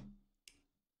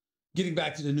 Getting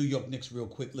back to the New York Knicks real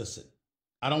quick, listen.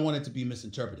 I don't want it to be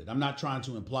misinterpreted. I'm not trying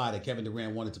to imply that Kevin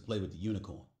Durant wanted to play with the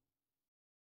unicorn.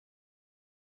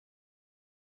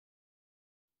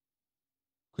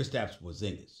 Kristaps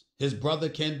Porzingis. His brother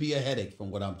can be a headache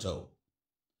from what I'm told.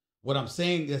 What I'm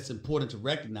saying that's important to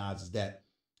recognize is that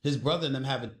his brother and them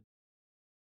have a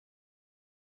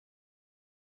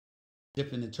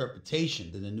different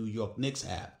interpretation than the New York Knicks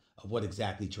have of what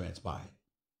exactly transpired.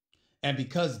 And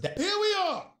because that, here we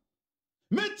are,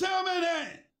 Midtown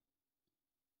Manhattan,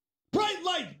 bright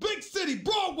lights, big city,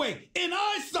 Broadway, in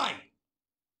eyesight.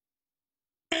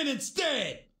 And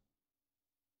instead,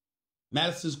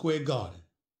 Madison Square Garden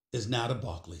is now the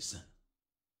Barclays Center.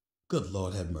 Good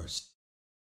Lord have mercy.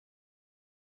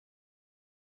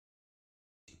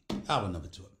 Hour number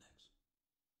 2 up next.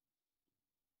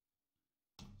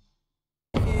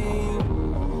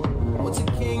 What's a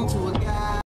king to a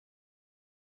guy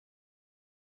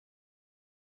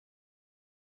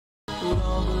who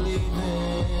don't believe in?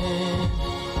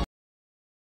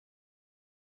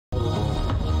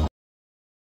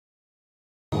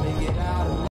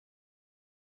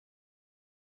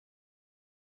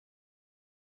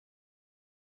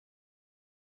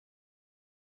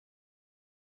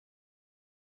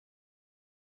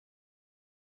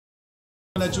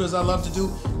 at you as I love to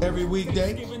do every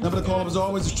weekday. Number to call up as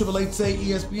always is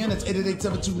 888-SAY-ESPN. That's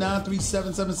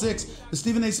 888-729-3776. The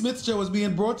Stephen A. Smith Show is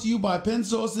being brought to you by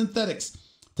Pennzoil Synthetics,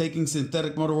 taking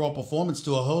synthetic motor oil performance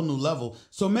to a whole new level.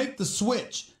 So make the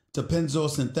switch to Pennzoil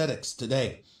Synthetics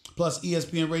today. Plus,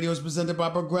 ESPN Radio is presented by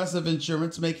Progressive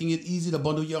Insurance, making it easy to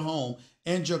bundle your home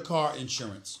and your car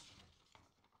insurance.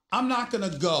 I'm not going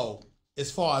to go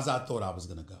as far as I thought I was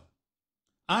going to go.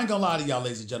 I ain't going to lie to y'all,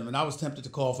 ladies and gentlemen. I was tempted to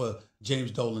call for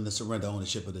James Dolan to surrender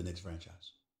ownership of the Knicks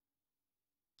franchise.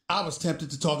 I was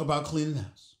tempted to talk about cleaning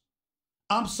house.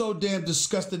 I'm so damn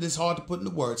disgusted it's hard to put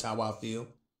into words how I feel.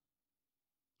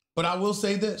 But I will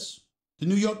say this. The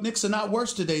New York Knicks are not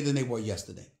worse today than they were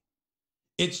yesterday.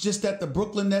 It's just that the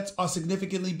Brooklyn Nets are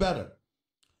significantly better.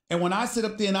 And when I sit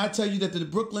up there and I tell you that the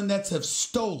Brooklyn Nets have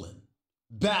stolen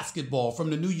basketball from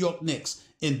the New York Knicks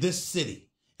in this city,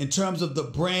 in terms of the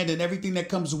brand and everything that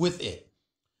comes with it.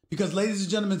 Because, ladies and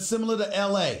gentlemen, similar to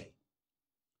LA,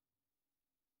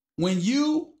 when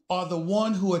you are the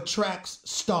one who attracts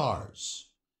stars,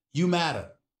 you matter.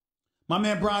 My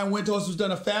man Brian Windhorst, who's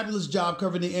done a fabulous job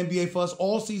covering the NBA for us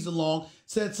all season long,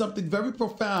 said something very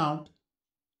profound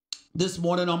this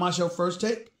morning on my show, First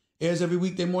Take. Airs every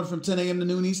weekday morning from 10 a.m. to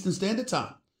noon Eastern Standard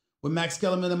Time with Max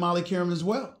Kellerman and Molly Kieran as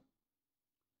well.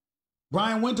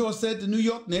 Brian Windhorst said the New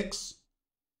York Knicks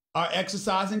are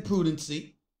exercising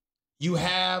prudency. You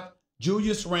have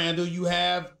Julius Randle. You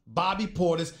have Bobby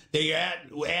Portis. They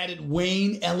added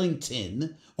Wayne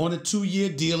Ellington on a 2-year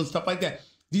deal and stuff like that.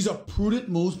 These are prudent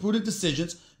moves, prudent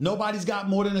decisions. Nobody's got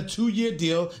more than a 2-year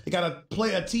deal. They got to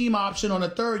play a team option on a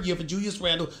 3rd year for Julius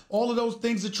Randle. All of those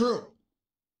things are true.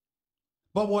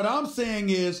 But what I'm saying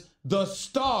is the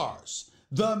stars,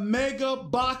 the mega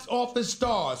box office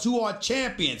stars who are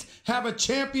champions, have a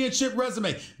championship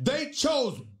resume. They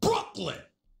chose Brooklyn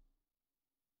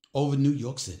over New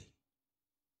York City.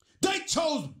 They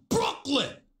chose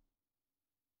Brooklyn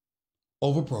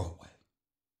over Broadway.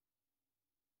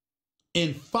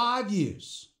 In 5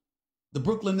 years, the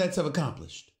Brooklyn Nets have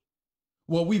accomplished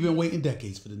what we've been waiting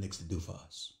decades for the Knicks to do for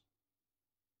us.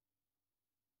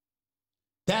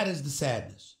 That is the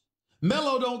sadness.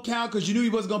 Melo don't count because you knew he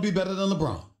wasn't going to be better than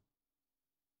LeBron.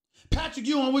 Patrick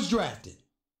Ewing was drafted.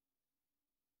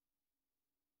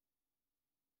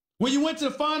 When you went to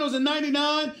the finals in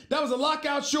 99, that was a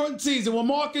lockout shortened season with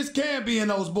Marcus Camby and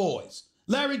those boys.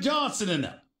 Larry Johnson and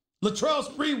them. Latrell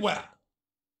Sprewell.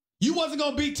 You wasn't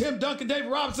going to beat Tim Duncan,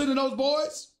 David Robinson and those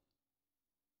boys?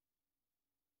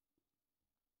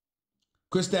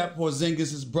 Kristaps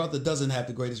Porzingis' brother doesn't have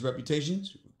the greatest reputation.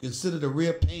 Considered a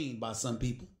real pain by some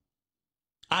people.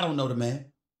 I don't know the man.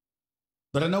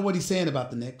 But I know what he's saying about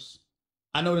the Knicks.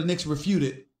 I know the Knicks refute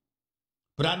it.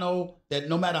 But I know that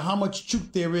no matter how much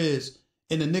truth there is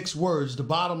in the Knicks' words, the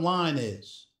bottom line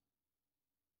is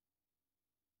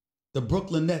the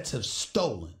Brooklyn Nets have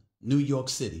stolen New York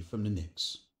City from the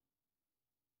Knicks.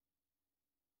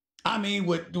 I mean,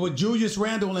 with Julius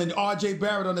Randle and R.J.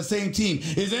 Barrett on the same team,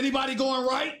 is anybody going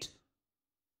right?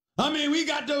 I mean,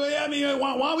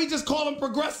 why don't we just call them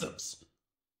progressives?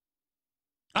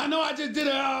 I know I just did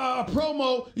a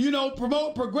promo,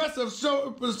 promote progressive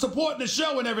show, supporting the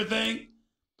show and everything.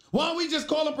 Why don't we just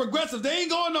call them progressives? They ain't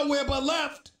going nowhere but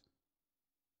left.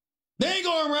 They ain't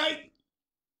going right.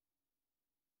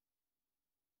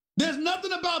 There's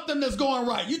nothing about them that's going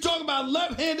right. You talking about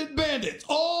left-handed bandits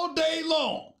all day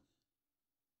long.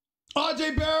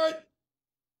 R.J. Barrett,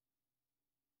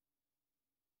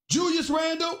 Julius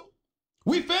Randle.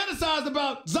 We fantasized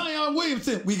about Zion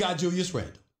Williamson. We got Julius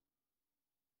Randle.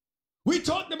 We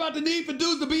talked about the need for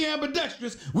dudes to be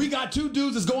ambidextrous. We got 2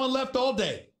 dudes that's going left all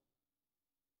day.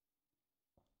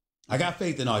 I got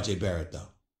faith in R.J. Barrett, though.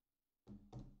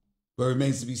 But it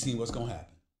remains to be seen what's going to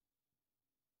happen.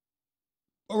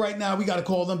 But right now, we got to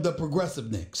call them the progressive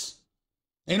Knicks.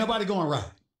 Ain't nobody going right.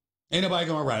 Ain't nobody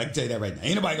going right. I can tell you that right now.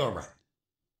 Ain't nobody going right.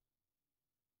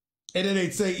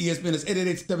 888-SAY-ESPN is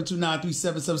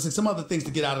 888-729-3776. Some other things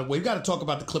to get out of the way. We got to talk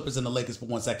about the Clippers and the Lakers for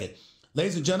 1 second.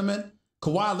 Ladies and gentlemen,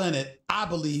 Kawhi Leonard, I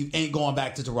believe, ain't going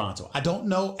back to Toronto. I don't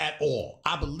know at all.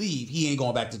 I believe he ain't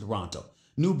going back to Toronto.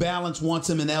 New Balance wants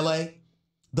him in L.A.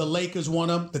 The Lakers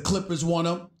want him. The Clippers want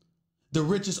him. The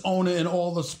richest owner in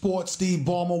all of sports, Steve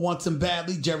Ballmer, wants him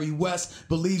badly. Jerry West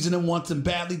believes in him, wants him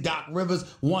badly. Doc Rivers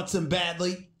wants him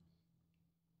badly.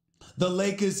 The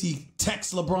Lakers, he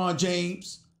texts LeBron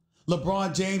James.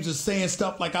 LeBron James is saying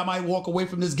stuff like, I might walk away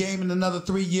from this game in another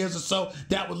 3 years or so.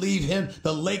 That would leave him,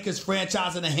 the Lakers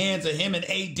franchise, in the hands of him and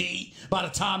AD by the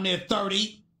time they're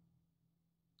 30.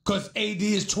 Because AD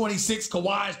is 26,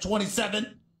 Kawhi is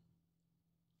 27.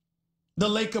 The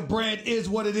Laker brand is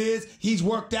what it is. He's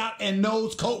worked out and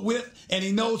knows coat with, and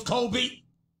he knows Kobe.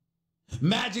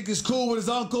 Magic is cool with his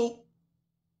uncle.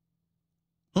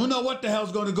 Who know what the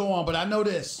hell's going to go on, but I know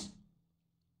this.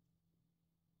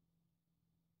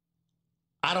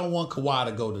 I don't want Kawhi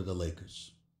to go to the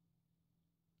Lakers.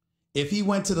 If he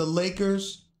went to the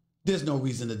Lakers, there's no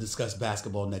reason to discuss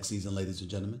basketball next season, ladies and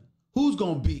gentlemen. Who's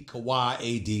going to beat Kawhi,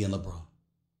 AD, and LeBron?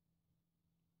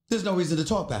 There's no reason to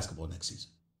talk basketball next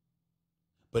season.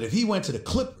 But if he went to the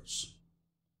Clippers,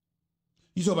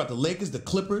 you talk about the Lakers, the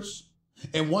Clippers,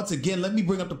 and once again, let me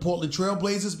bring up the Portland Trail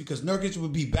Blazers because Nurkic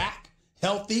would be back,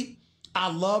 healthy.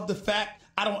 I love the fact,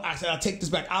 I take this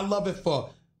back. I love it for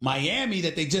Miami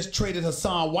that they just traded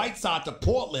Hassan Whiteside to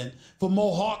Portland for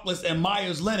Mo Harkless and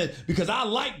Myers Leonard because I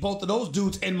like both of those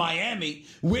dudes in Miami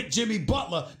with Jimmy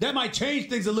Butler. That might change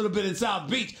things a little bit in South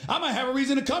Beach. I might have a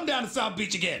reason to come down to South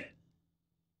Beach again.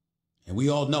 And we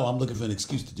all know I'm looking for an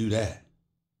excuse to do that.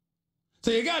 So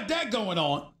you got that going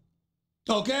on,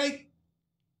 okay?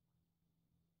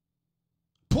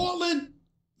 Portland,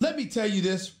 let me tell you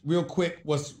this real quick,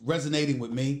 what's resonating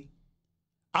with me.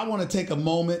 I want to take a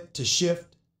moment to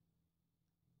shift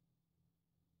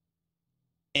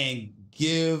and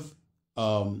give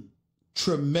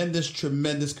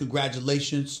tremendous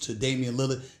congratulations to Damian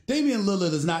Lillard. Damian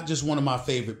Lillard is not just one of my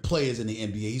favorite players in the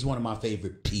NBA. He's one of my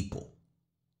favorite people.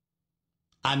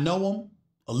 I know him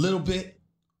a little bit.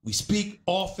 We speak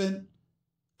often.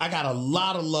 I got a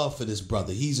lot of love for this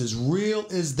brother. He's as real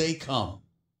as they come.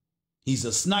 He's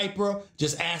a sniper.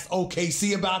 Just ask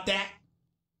OKC about that.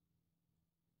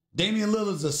 Damian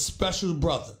Lillard's a special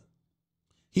brother.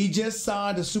 He just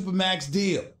signed a Supermax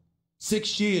deal.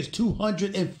 6 years,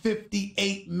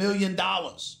 $258 million.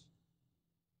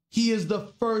 He is the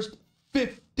first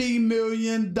 $50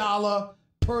 million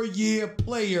per year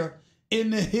player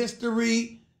in the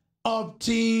history of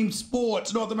team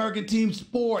sports, North American team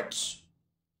sports.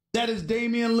 That is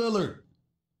Damian Lillard.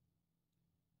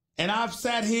 And I've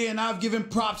sat here and I've given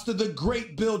props to the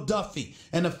great Bill Duffy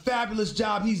and the fabulous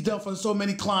job he's done for so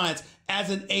many clients as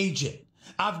an agent.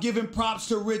 I've given props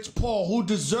to Rich Paul, who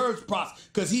deserves props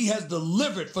because he has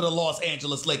delivered for the Los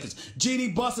Angeles Lakers.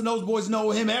 Jeannie Buss and those boys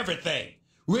know him everything.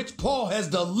 Rich Paul has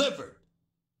delivered.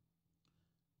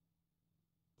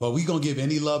 Well, we going to give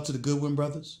any love to the Goodwin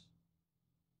brothers?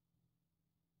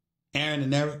 Aaron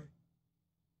and Eric?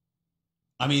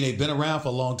 I mean, they've been around for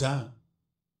a long time.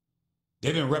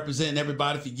 They've been representing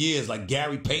everybody for years, like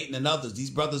Gary Payton and others.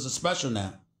 These brothers are special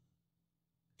now.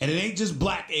 And it ain't just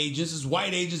black agents, it's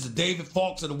white agents, the David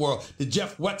Falks of the world, the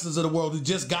Jeff Wexlers of the world who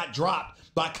just got dropped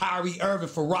by Kyrie Irving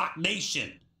for Rock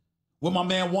Nation with my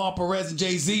man Juan Perez and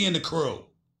Jay-Z in the crew.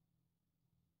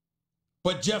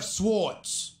 But Jeff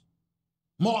Swartz,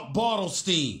 Mark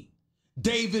Bartlestein,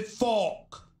 David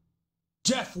Falk,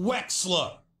 Jeff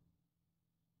Wexler,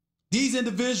 these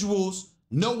individuals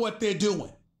know what they're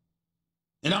doing.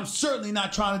 And I'm certainly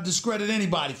not trying to discredit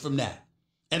anybody from that.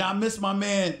 And I miss my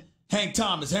man Henry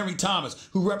Thomas,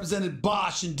 who represented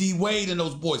Bosch and D. Wade and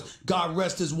those boys. God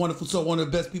rest his wonderful soul, one of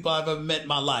the best people I've ever met in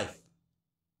my life.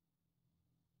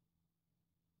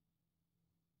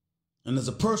 And as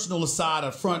a personal aside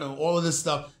up front of all of this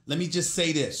stuff, let me just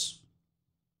say this.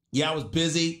 Yeah, I was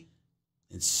busy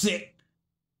and sick.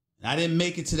 And I didn't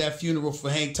make it to that funeral for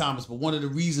Hank Thomas. But one of the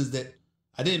reasons that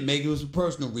I didn't make it was for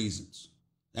personal reasons.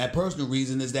 That personal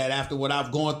reason is that after what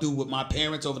I've gone through with my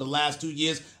parents over the last 2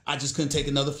 years, I just couldn't take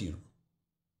another funeral.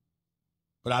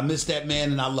 But I miss that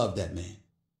man and I love that man.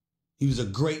 He was a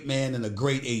great man and a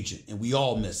great agent, and we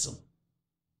all miss him.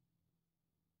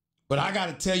 But I got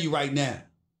to tell you right now,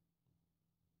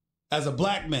 as a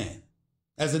black man,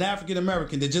 as an African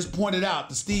American that just pointed out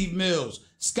to Steve Mills,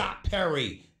 Scott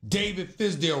Perry, David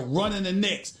Fisdale running the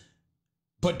Knicks,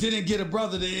 but didn't get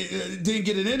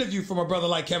an interview from a brother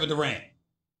like Kevin Durant.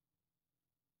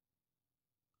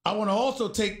 I want to also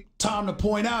take time to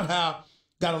point out how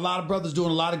got a lot of brothers doing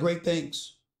a lot of great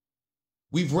things.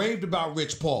 We've raved about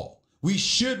Rich Paul. We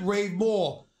should rave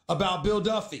more about Bill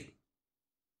Duffy.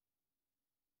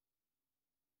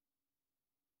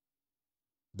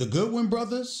 The Goodwin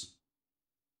brothers,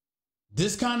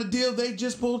 this kind of deal they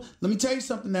just pulled. Let me tell you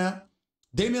something now.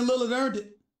 Damian Lillard earned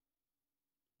it.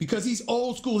 Because he's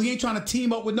old school. He ain't trying to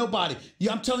team up with nobody.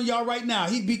 Yeah, I'm telling y'all right now,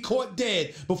 he'd be caught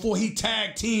dead before he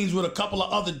tagged teams with a couple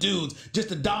of other dudes just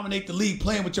to dominate the league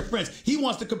playing with your friends. He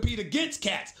wants to compete against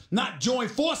cats, not join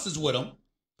forces with them,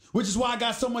 which is why I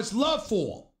got so much love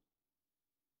for him.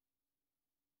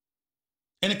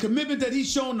 And the commitment that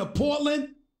he's shown to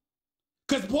Portland,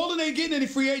 because Portland ain't getting any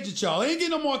free agents, y'all. They ain't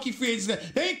getting no marquee free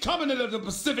agents. They ain't coming to the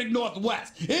Pacific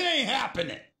Northwest. It ain't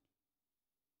happening.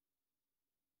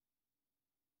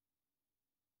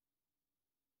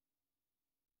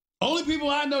 Only people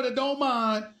I know that don't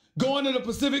mind going to the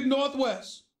Pacific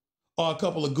Northwest are a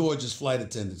couple of gorgeous flight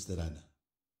attendants that I know.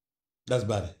 That's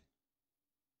about it.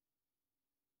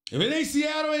 If it ain't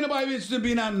Seattle, ain't nobody interested in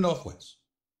being out in the Northwest.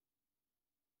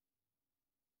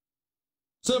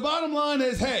 So the bottom line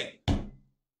is, hey,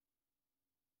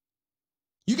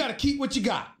 you got to keep what you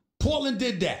got. Portland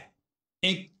did that.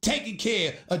 And taking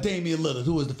care of Damian Lillard,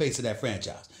 who was the face of that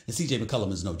franchise. And C.J.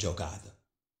 McCollum is no joke either.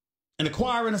 And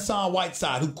acquiring Hassan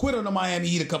Whiteside, who quit on the Miami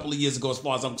Heat a couple of years ago, as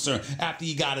far as I'm concerned, after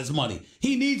he got his money.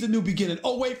 He needs a new beginning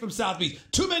away from South Beach.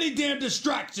 Too many damn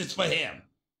distractions for him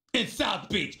in South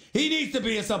Beach. He needs to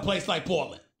be in some place like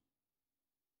Portland.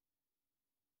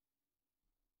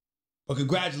 But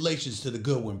congratulations to the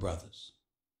Goodwin brothers.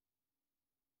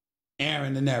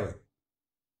 Aaron and Eric.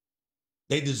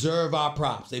 They deserve our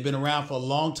props. They've been around for a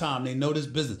long time. They know this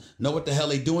business. Know what the hell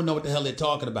they're doing. Know what the hell they're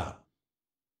talking about.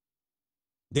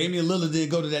 Damian Lillard didn't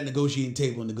go to that negotiating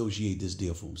table and negotiate this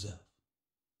deal for himself.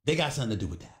 They got something to do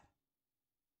with that.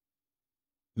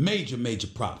 Major, major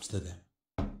props to them.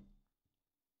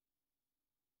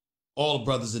 All the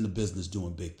brothers in the business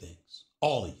doing big things.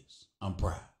 All of you. I'm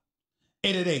proud.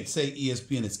 888 say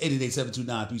ESPN. It's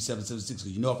 888-729-3776. Because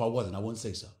you know if I wasn't, I wouldn't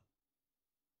say so.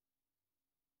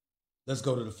 Let's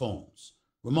go to the phones.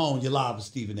 Ramon, you're live with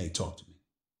Stephen A. Talk to me.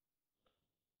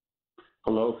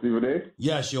 Hello, Stephen A.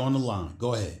 Yes, you're on the line.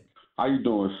 Go ahead. How you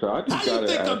doing, sir? How you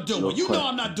think I'm doing? You know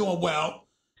I'm not doing well.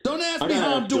 Don't ask me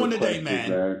how I'm doing today,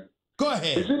 man. Go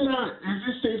ahead. Is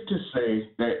it safe to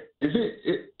say that is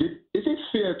it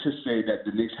fair to say that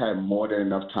the Knicks had more than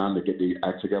enough time to get the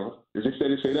act together? Is it fair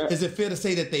to say that? Is it fair to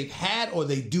say that they've had or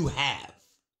they do have?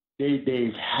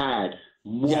 They've had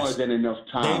more than enough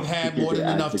time. They've had more than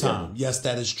enough time. Yes,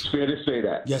 that is true. Fair to say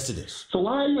that. Yes, it is. So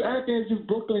why are you acting as if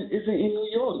Brooklyn isn't in New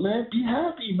York, man? Be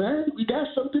happy, man. We got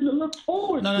something to look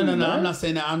forward to. No. I'm not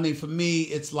saying that. I mean, for me,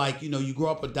 it's like, you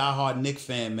grow up a diehard Knicks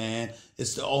fan, man.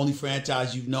 It's the only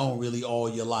franchise you've known really all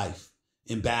your life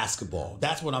in basketball.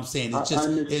 That's what I'm saying.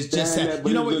 It's just sad.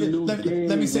 You know what?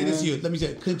 Let me say this to you. Let me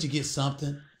say, couldn't you get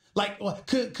something? Like,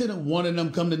 couldn't one of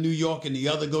them come to New York and the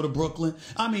other go to Brooklyn?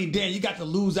 I mean, Dan, you got to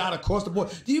lose out across the board.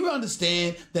 Do you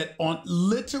understand that on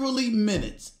literally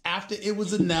minutes after it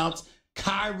was announced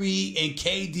Kyrie and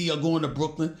KD are going to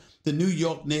Brooklyn, the New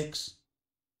York Knicks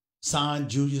signed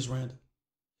Julius Randle?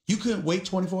 You couldn't wait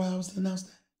 24 hours to announce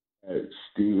that? Hey,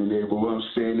 Stephen A., what I'm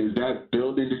saying is that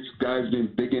building that you guys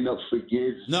been bigging up for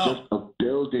years is just a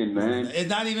building, man. It's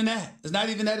not even that. It's not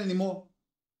even that anymore.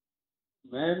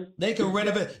 Man, they can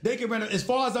renovate. They can renovate. As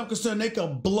far as I'm concerned, they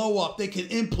can blow up. They can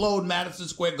implode Madison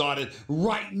Square Garden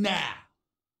right now.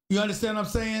 You understand what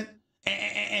I'm saying?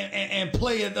 And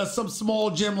play at some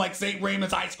small gym like St.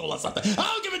 Raymond's High School or something. I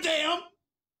don't give a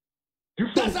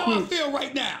damn. That's how I feel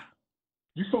right now.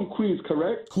 You from Queens,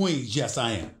 correct? Queens, yes,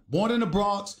 I am. Born in the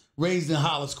Bronx, raised in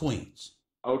Hollis, Queens.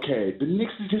 Okay, the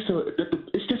Knicks is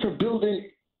just a building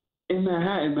in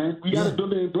Manhattan, man. We got a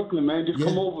building in Brooklyn, man. Just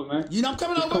come over, man. I'm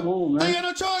coming over. Come on, man. I ain't got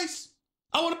no choice.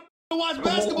 I want to watch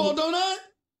basketball, don't I?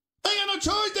 I ain't got no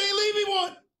choice. They ain't leave me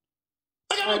one.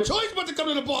 I got no choice but to come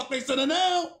to the Barclays Center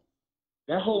now.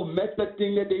 That whole method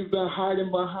thing that they've been hiding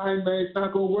behind, man, it's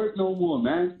not gonna work no more,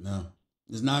 man. No,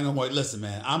 it's not gonna work. Listen,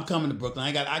 man, I'm coming to Brooklyn.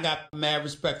 I got mad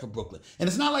respect for Brooklyn, and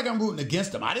it's not like I'm rooting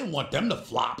against them. I didn't want them to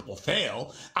flop or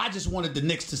fail. I just wanted the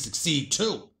Knicks to succeed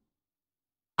too.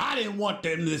 I didn't want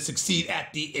them to succeed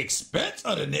at the expense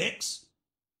of the Knicks.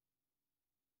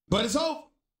 But it's over.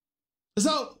 It's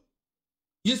over.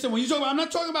 You see, when you talk about, I'm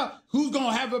not talking about who's going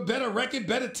to have a better record,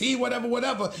 better team, whatever.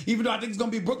 Even though I think it's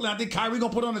going to be Brooklyn, I think Kyrie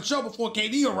going to put on a show before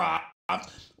KD arrives.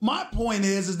 My point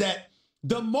is that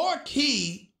the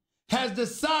marquee has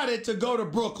decided to go to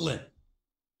Brooklyn.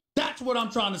 That's what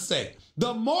I'm trying to say.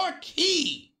 The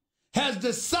marquee has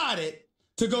decided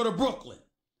to go to Brooklyn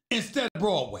instead of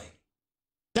Broadway.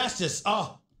 That's just,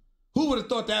 who would have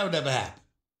thought that would ever happen?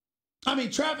 I mean,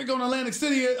 traffic on Atlantic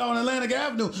City, on Atlantic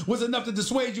Avenue was enough to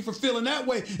dissuade you from feeling that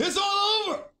way. It's all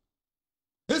over.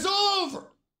 It's all over.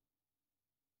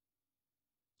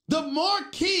 The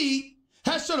marquee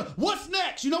has shown up. What's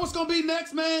next? You know what's going to be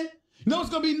next, man? You know what's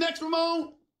going to be next,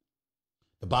 Ramon?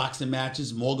 The boxing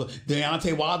matches.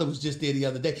 Deontay Wilder was just there the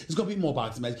other day. There's going to be more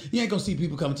boxing matches. You ain't going to see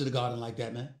people coming to the Garden like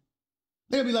that, man.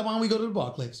 They'll be like, why don't we go to the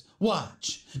Barclays?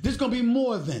 Watch. There's going to be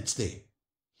more events there.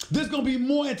 There's going to be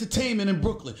more entertainment in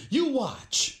Brooklyn. You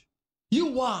watch. You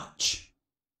watch.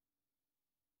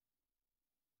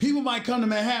 People might come to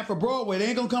Manhattan for Broadway. They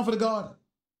ain't going to come for the Garden.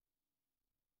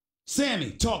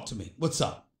 Sammy, talk to me. What's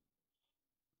up?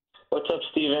 What's up,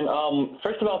 Steven?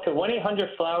 First of all, could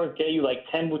 1-800-Flowers get you like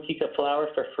 10 boutique of flowers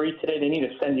for free today? They need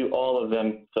to send you all of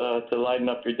them to lighten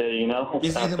up your day, you know?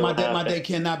 My day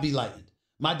cannot be lightened.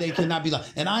 My day cannot be like,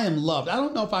 and I am loved. I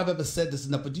don't know if I've ever said this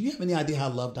enough, but do you have any idea how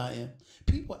loved I am?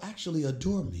 People actually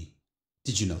adore me.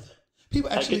 Did you know that?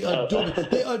 People actually adore me.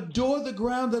 They adore the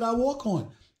ground that I walk on.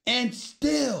 And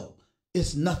still,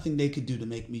 it's nothing they could do to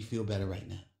make me feel better right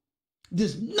now.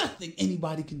 There's nothing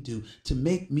anybody can do to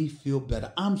make me feel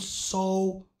better. I'm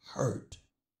so hurt.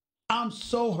 I'm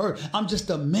so hurt. I'm just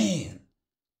a man.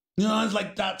 You know, it's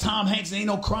like Tom Hanks, ain't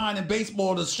no crying in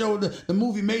baseball to show the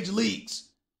movie Major Leagues.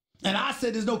 And I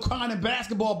said there's no crying in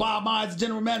basketball. Bob Myers,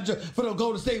 general manager for the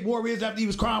Golden State Warriors, after he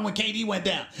was crying when KD went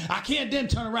down. I can't then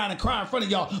turn around and cry in front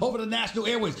of y'all over the national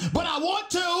airways. But I want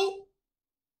to.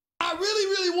 I really,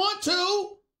 really want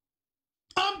to.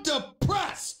 I'm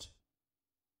depressed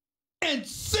and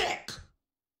sick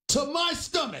to my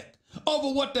stomach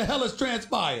over what the hell has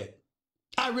transpired.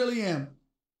 I really am.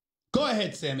 Go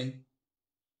ahead, Sammy.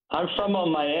 I'm from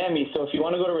Miami, so if you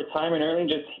want to go to retirement early and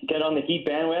just get on the Heat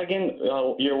bandwagon,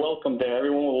 you're welcome there.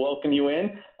 Everyone will welcome you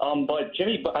in.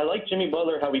 But I like Jimmy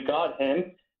Butler, how we got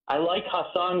him. I like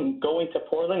Hassan going to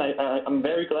Portland. I'm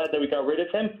very glad that we got rid of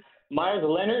him. Myers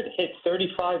Leonard hit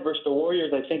 35 versus the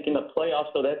Warriors, I think, in the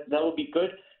playoffs, so that would be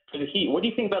good for the Heat. What do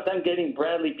you think about them getting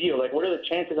Bradley Beal? Like, what are the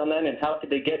chances on that, and how could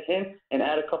they get him and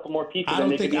add a couple more pieces? I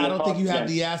don't think you have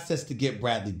the assets to get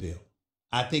Bradley Beal.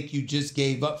 I think you just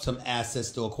gave up some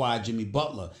assets to acquire Jimmy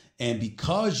Butler. And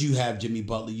because you have Jimmy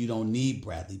Butler, you don't need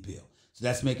Bradley Beal. So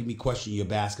that's making me question your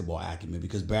basketball acumen,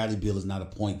 because Bradley Beal is not a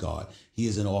point guard. He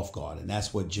is an off guard, and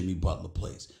that's what Jimmy Butler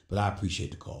plays. But I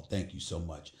appreciate the call. Thank you so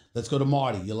much. Let's go to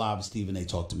Marty. You're live with Stephen A.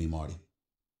 Talk to me, Marty.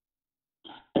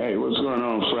 Hey, what's going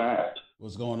on, Frat?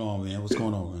 What's going on, man? What's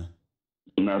going on, man?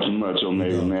 Not too much,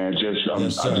 Omega, man. I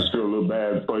just feel a little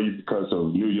bad for you because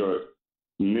of New York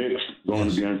Knicks going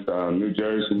against New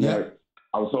Jersey. Yep.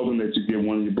 I was hoping that you get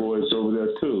one of your boys over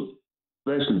there too,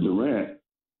 especially Durant.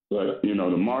 But, you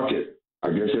know, the market, I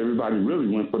guess everybody really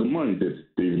went for the money, did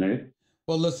Stephen A.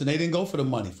 Well, listen, they didn't go for the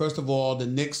money. First of all, the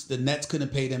Nets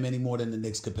couldn't pay them any more than the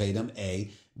Knicks could pay them,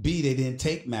 A. B, they didn't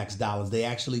take max dollars. They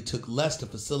actually took less to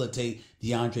facilitate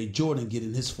DeAndre Jordan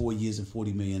getting his 4 years and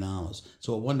 $40 million.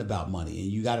 So it wasn't about money.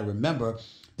 And you got to remember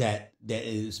that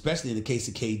especially in the case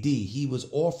of KD, he was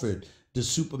offered the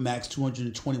Supermax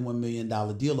 $221 million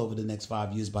deal over the next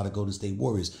 5 years by the Golden State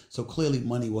Warriors. So clearly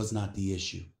money was not the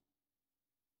issue.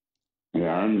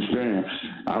 Yeah, I understand.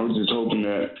 I was just hoping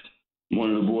that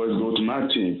one of the boys go to my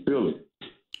team, Philly.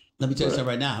 Let me tell you something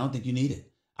right now. I don't think you need it.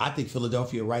 I think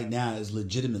Philadelphia right now is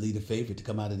legitimately the favorite to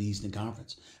come out of the Eastern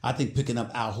Conference. I think picking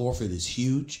up Al Horford is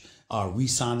huge.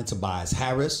 Re-signing Tobias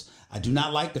Harris. I do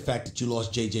not like the fact that you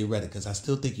lost J.J. Redick, because I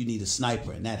still think you need a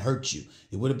sniper, and that hurts you.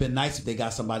 It would have been nice if they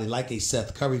got somebody like a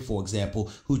Seth Curry, for example,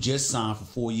 who just signed for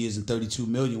 4 years and $32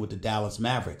 million with the Dallas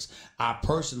Mavericks. I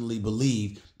personally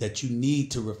believe that you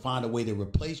need to find a way to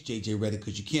replace J.J. Redick,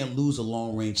 because you can't lose a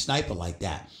long-range sniper like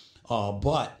that.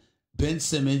 But Ben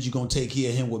Simmons, you're going to take care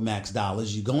of him with max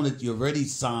dollars. You already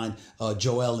signed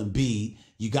Joel Embiid.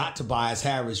 You got Tobias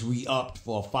Harris re-upped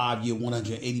for a 5-year,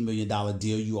 $180 million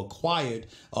deal. You acquired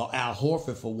Al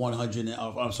Horford for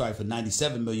for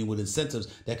 $97 million with incentives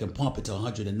that can pump it to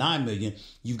 $109 million.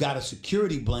 You've got a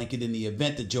security blanket in the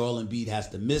event that Joel Embiid has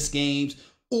to miss games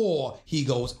or he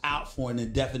goes out for an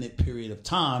indefinite period of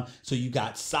time. So you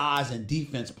got size and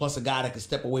defense, plus a guy that can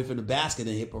step away from the basket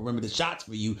and hit perimeter shots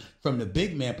for you from the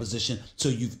big man position. So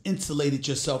you've insulated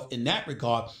yourself in that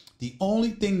regard. The only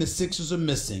thing the Sixers are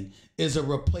missing is a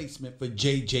replacement for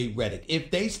J.J. Redick.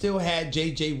 If they still had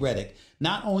J.J. Redick,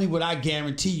 not only would I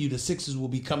guarantee you the Sixers will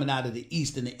be coming out of the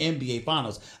East in the NBA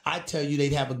Finals, I tell you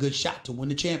they'd have a good shot to win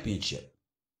the championship.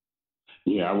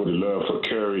 Yeah, I would have loved for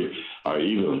Curry or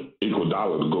either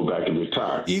Iguodala to go back and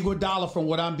retire. Iguodala, from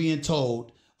what I'm being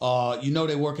told,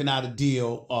 they're working out a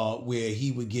deal where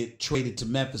he would get traded to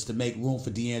Memphis to make room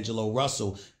for D'Angelo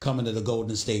Russell coming to the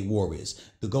Golden State Warriors.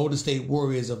 The Golden State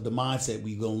Warriors of the mindset,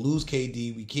 we're going to lose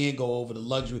KD. We can't go over the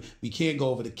luxury. We can't go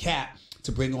over the cap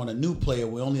to bring on a new player.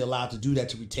 We're only allowed to do that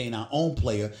to retain our own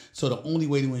player. So the only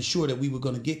way to ensure that we were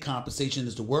going to get compensation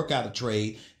is to work out a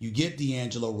trade. You get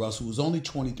D'Angelo Russell, who's only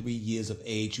 23 years of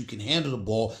age, who can handle the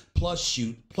ball, plus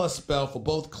shoot, plus spell for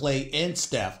both Clay and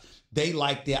Steph. They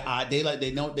like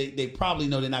they probably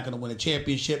know they're not going to win a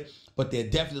championship, but they're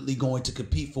definitely going to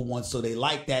compete for one. So they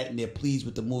like that, and they're pleased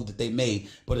with the move that they made.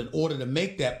 But in order to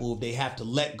make that move, they have to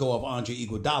let go of Andre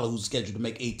Iguodala, who's scheduled to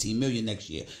make $18 million next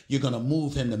year. You're going to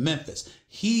move him to Memphis.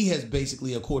 He has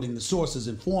basically, according to sources,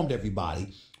 informed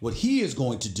everybody what he is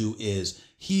going to do is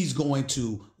he's going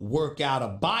to work out a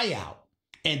buyout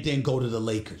and then go to the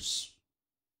Lakers.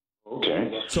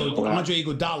 Okay. So Andre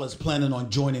Iguodala is planning on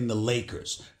joining the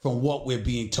Lakers, from what we're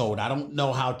being told. I don't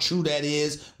know how true that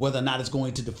is, whether or not it's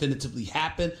going to definitively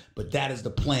happen, but that is the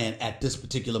plan at this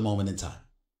particular moment in time.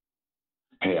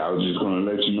 Hey, I was just going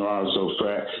to let you know I was so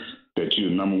fat that you're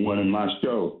number one in my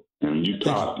show, and you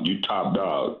top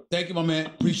dog. Thank you, my man.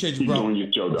 Appreciate you, bro. Keep doing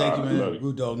your show, dog. Thank you, man. Love you.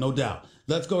 Rude dog, no doubt.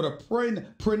 Let's go to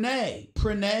Pranay.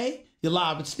 Pranay, you're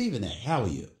live with Stephen A. How are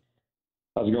you?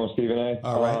 How's it going, Stephen A?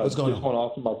 All right, what's going on? Just want to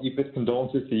offer my deepest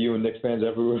condolences to you and Knicks fans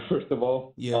everywhere, first of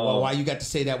all. Yeah, well, why you got to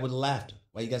say that with laughter?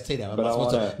 Why you got to say that?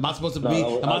 Am I supposed to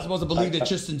believe that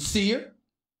you're sincere?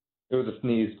 It was a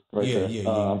sneeze right there.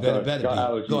 Yeah.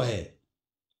 Better be. Go ahead.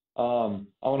 I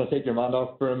want to take your mind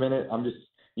off for a minute.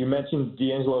 You mentioned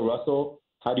D'Angelo Russell.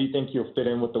 How do you think he'll fit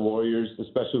in with the Warriors,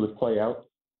 especially with Klay out?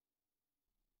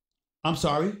 I'm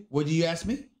sorry. What did you ask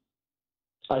me?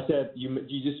 I said you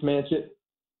just mentioned.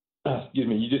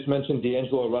 You just mentioned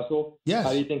D'Angelo Russell. Yes.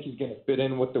 How do you think he's going to fit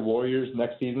in with the Warriors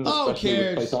next season? Who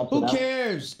cares?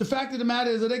 The fact of the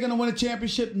matter is, are they going to win a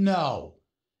championship? No.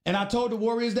 And I told the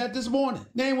Warriors that this morning.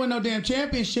 They ain't win no damn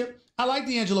championship. I like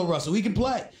D'Angelo Russell. He can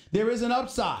play. There is an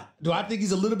upside. Do I think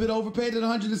he's a little bit overpaid at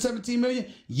 $117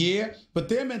 million? Yeah. But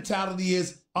their mentality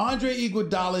is Andre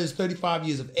Iguodala is 35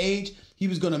 years of age. He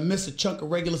was going to miss a chunk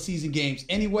of regular season games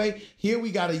anyway. Here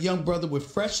we got a young brother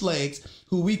with fresh legs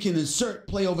who we can insert,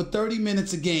 play over 30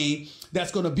 minutes a game.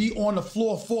 That's going to be on the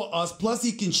floor for us. Plus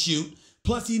he can shoot.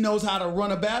 Plus he knows how to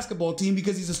run a basketball team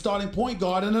because he's a starting point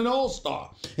guard and an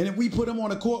all-star. And if we put him on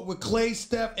the court with Klay,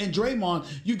 Steph, and Draymond,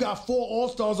 you got 4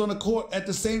 all-stars on the court at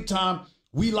the same time.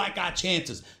 We like our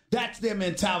chances. That's their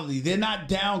mentality. They're not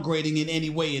downgrading in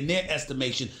any way in their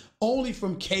estimation. Only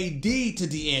from KD to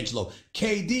D'Angelo.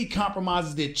 KD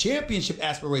compromises their championship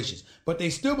aspirations, but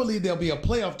they still believe they'll be a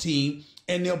playoff team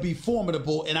and they'll be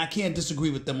formidable, and I can't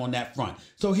disagree with them on that front.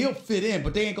 So he'll fit in,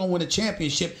 but they ain't going to win a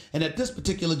championship, and at this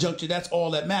particular juncture, that's all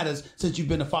that matters since you've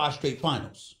been to 5 straight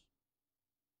finals.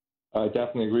 I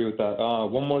definitely agree with that.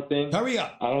 One more thing. Hurry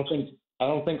up. I don't think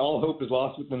all hope is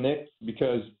lost with the Knicks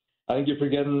because I think you're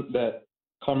forgetting that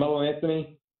Carmelo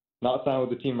Anthony not signed with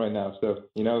the team right now. So,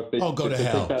 if they go to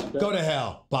hell. Step, go to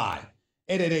hell. Bye.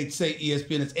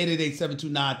 888-SAY-ESPN. It's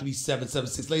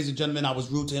 888-729-3776. Ladies and gentlemen, I was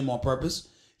rude to him on purpose.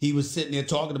 He was sitting there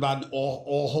talking about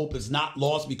all hope is not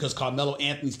lost because Carmelo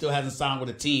Anthony still hasn't signed with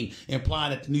a team,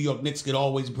 implying that the New York Knicks could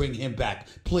always bring him back.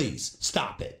 Please,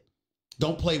 stop it.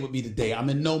 Don't play with me today. I'm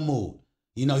in no mood.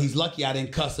 He's lucky I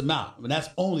didn't cuss him out. And that's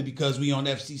only because we on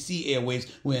FCC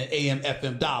airwaves. We're an AM,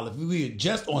 FM dial. If we were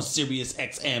just on Sirius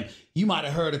XM, you might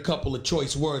have heard a couple of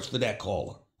choice words for that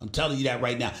caller. I'm telling you that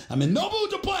right now. I'm in no mood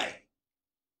to play.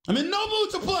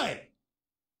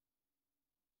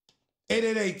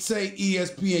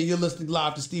 888-SAY-ESPN. You're listening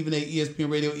live to Stephen A.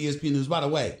 ESPN Radio, ESPN News. By the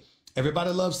way,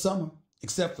 everybody loves summer,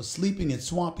 except for sleeping in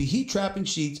swampy, heat-trapping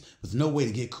sheets with no way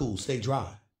to get cool, stay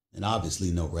dry, and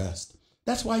obviously no rest.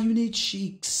 That's why you need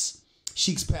Sheets.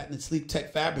 Sheets' patented sleep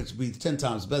tech fabrics breathe 10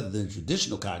 times better than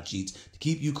traditional cotton sheets to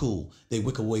keep you cool. They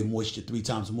wick away moisture 3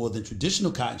 times more than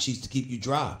traditional cotton sheets to keep you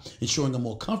dry, ensuring a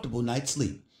more comfortable night's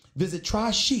sleep. Visit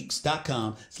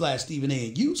trysheets.com/Stephen A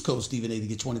and use code Stephen A to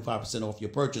get 25% off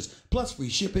your purchase, plus free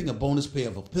shipping, a bonus pair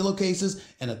of pillowcases,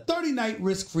 and a 30-night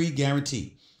risk-free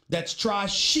guarantee. That's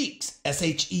trysheets,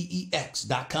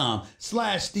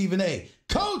 SHEEX.com/Stephen A.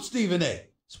 Code Stephen A.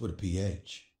 It's with a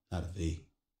PH. Not a V.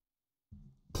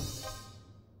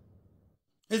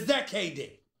 It's that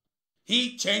KD.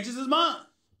 He changes his mind.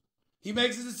 He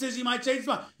makes a decision. He might change his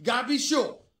mind. You got to be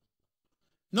sure.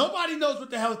 Nobody knows what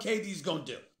the hell KD's going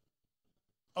to do.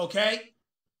 Okay?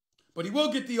 But he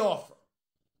will get the offer.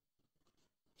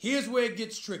 Here's where it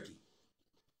gets tricky.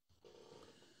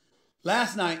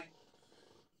 Last night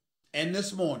and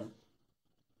this morning,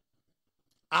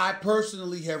 I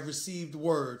personally have received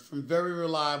word from very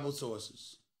reliable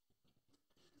sources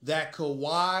that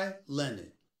Kawhi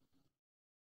Leonard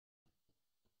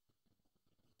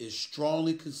is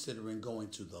strongly considering going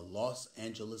to the Los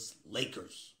Angeles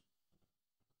Lakers.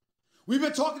 We've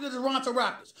been talking to the Toronto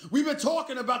Raptors. We've been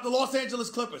talking about the Los Angeles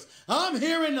Clippers. I'm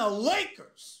hearing the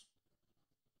Lakers.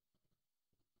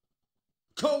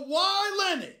 Kawhi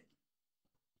Leonard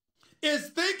is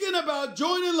thinking about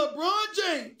joining LeBron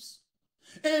James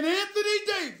and Anthony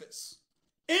Davis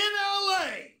in LA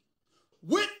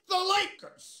with the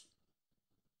Lakers.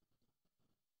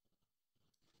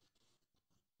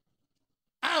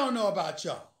 I don't know about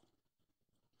y'all,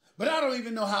 but I don't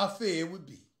even know how fair it would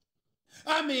be.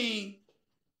 I mean,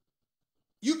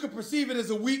 you could perceive it as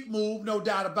a weak move, no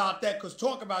doubt about that, because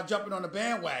talk about jumping on the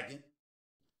bandwagon.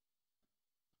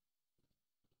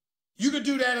 You could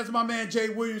do that, as my man Jay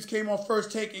Williams came on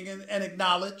First Take and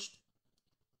acknowledged.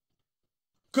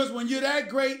 Because when you're that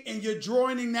great and you're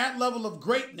joining that level of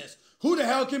greatness, who the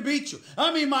hell can beat you?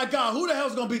 I mean, my God, who the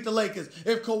hell's going to beat the Lakers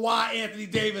if Kawhi, Anthony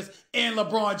Davis, and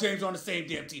LeBron James are on the same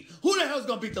damn team? Who the hell's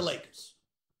going to beat the Lakers?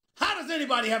 How does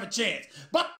anybody have a chance?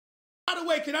 By the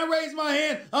way, can I raise my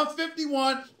hand? I'm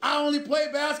 51. I only play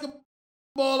basketball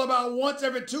about once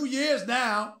every 2 years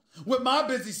now with my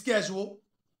busy schedule.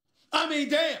 I mean,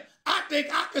 damn, I think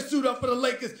I could suit up for the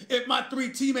Lakers if my 3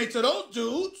 teammates are those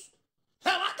dudes.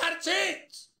 Hell, I got a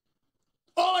chance.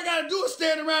 All I got to do is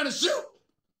stand around and shoot.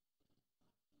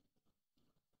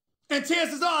 And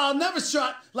chances are I'll never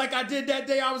shot like I did that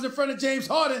day I was in front of James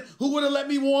Harden, who would have let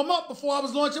me warm up before I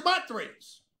was launching my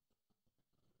threes.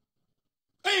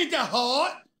 Ain't that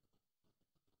hard?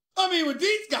 I mean, with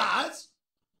these guys,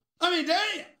 I mean,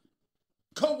 damn.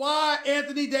 Kawhi,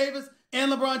 Anthony Davis,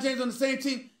 and LeBron James on the same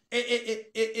team,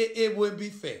 it would be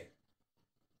fair.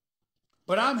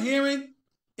 But I'm hearing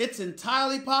it's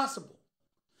entirely possible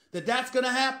that that's going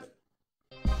to happen.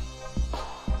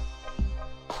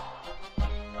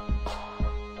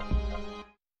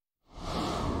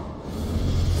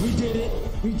 We did it.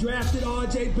 We drafted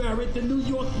R.J. Barrett, the New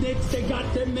York Knicks. They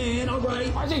got their man, all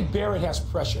right. R.J. Barrett has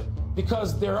pressure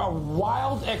because there are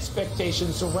wild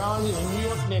expectations surrounding the New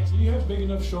York Knicks. Do you have big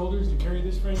enough shoulders to carry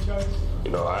this franchise?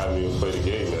 You know, I haven't even played a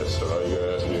game yet, so how you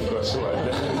gonna ask me a question like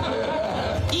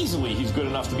that? Easily, he's good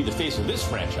enough to be the face of this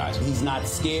franchise. He's not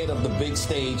scared of the big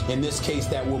stage. In this case,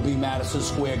 that will be Madison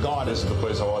Square Garden. This is the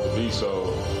place I want to be,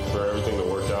 so for everything to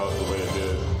work out the way it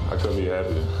did, I couldn't be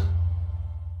happier.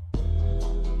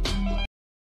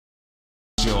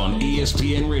 On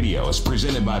ESPN Radio is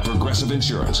presented by Progressive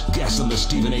Insurance. Guests on the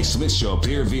Stephen A. Smith Show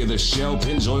appear via the Shell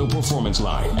Pennzoil Performance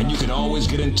Line, and you can always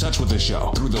get in touch with the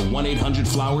show through the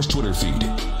 1-800-Flowers Twitter feed.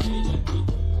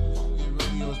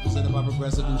 Radio is presented by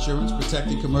Progressive Insurance,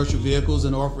 protecting commercial vehicles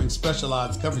and offering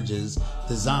specialized coverages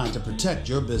designed to protect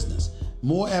your business.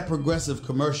 More at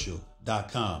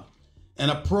progressivecommercial.com. An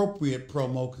appropriate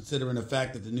promo considering the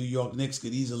fact that the New York Knicks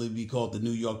could easily be called the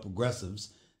New York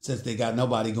Progressives, since they got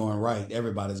nobody going right,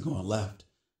 everybody's going left.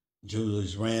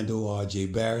 Julius Randle, R.J.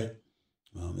 Barrett.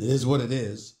 It is what it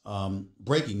is.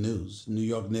 Breaking news. New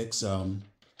York Knicks,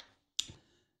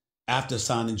 after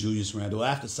signing Julius Randle,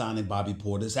 after signing Bobby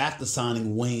Portis, after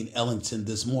signing Wayne Ellington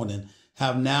this morning,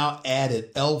 have now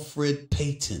added Elfrid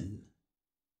Payton,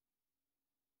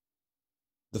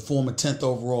 the former 10th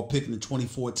overall pick in the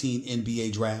 2014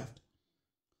 NBA draft.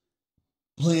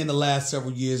 Playing the last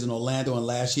several years in Orlando, and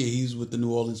last year he was with the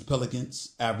New Orleans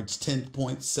Pelicans, averaged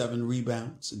 10.7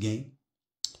 rebounds a game.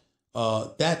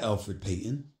 That Elfrid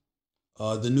Payton,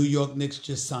 the New York Knicks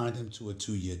just signed him to a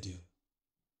 2-year deal.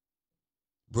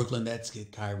 Brooklyn Nets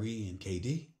get Kyrie and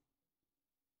KD.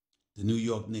 The New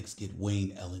York Knicks get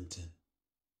Wayne Ellington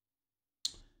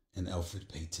and Elfrid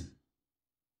Payton.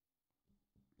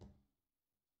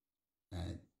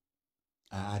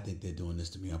 I think they're doing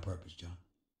this to me on purpose, John.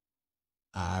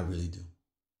 I really do.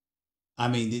 I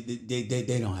mean,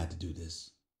 they don't have to do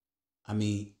this. I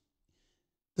mean,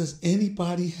 does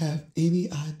anybody have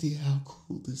any idea how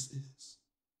cool this is?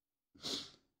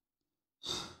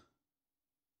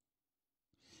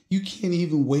 You can't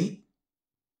even wait.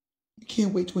 You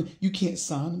can't wait to. You can't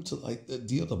sign them to like the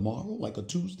deal tomorrow, like a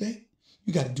Tuesday.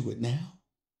 You got to do it now.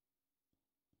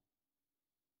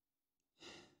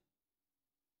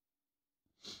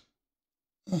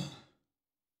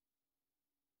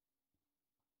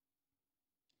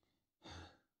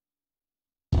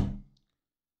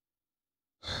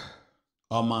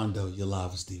 Armando, you're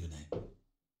live with Stephen A.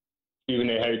 Stephen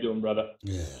A, how you doing, brother?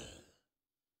 Yeah.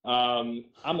 I'm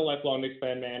a lifelong Knicks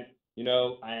fan, man. You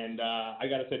know, and I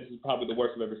got to say this is probably the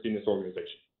worst I've ever seen this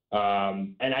organization.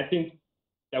 And I think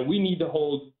that we need to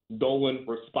hold Dolan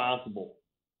responsible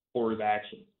for his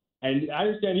actions. And I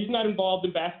understand he's not involved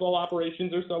in basketball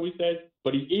operations or so he says,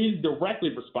 but he is directly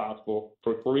responsible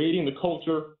for creating the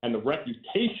culture and the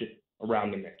reputation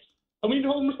around the Knicks. And we need to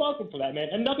hold him responsible for that, man.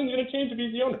 And nothing's going to change if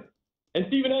he's the owner. And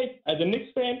Stephen A., as a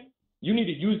Knicks fan, you need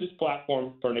to use this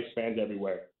platform for Knicks fans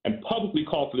everywhere and publicly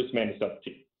call for this man to sell the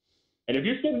team. And if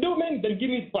you're scared to do it, man, then give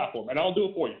me the platform, and I'll do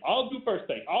it for you. I'll do First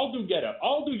Take. I'll do Get Up.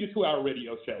 I'll do your 2-hour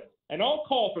radio show. And I'll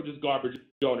call for this garbage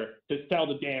owner to sell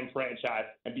the damn franchise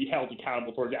and be held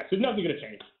accountable for his acts. There's nothing going to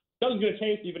change. Nothing's going to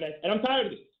change, Stephen A., and I'm tired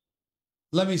of this.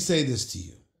 Let me say this to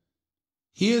you.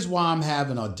 Here's why I'm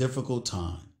having a difficult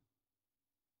time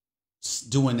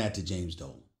doing that to James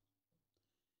Dolan.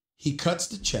 He cuts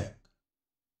the check.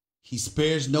 He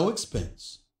spares no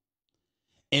expense.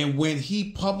 And when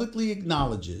he publicly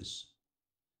acknowledges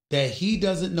that he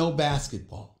doesn't know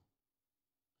basketball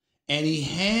and he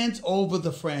hands over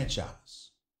the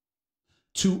franchise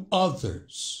to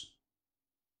others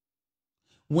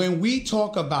when we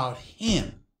talk about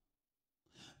him,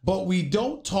 but we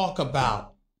don't talk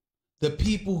about the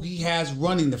people he has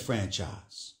running the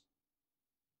franchise.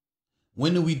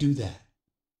 When do we do that?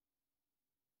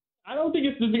 I don't think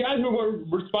it's the guys who are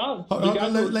responsible.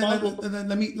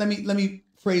 Let me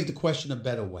phrase the question a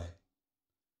better way.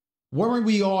 Weren't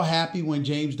we all happy when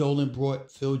James Dolan brought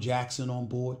Phil Jackson on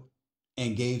board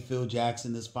and gave Phil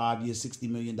Jackson this 5-year, $60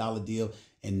 million deal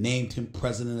and named him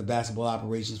president of basketball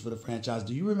operations for the franchise?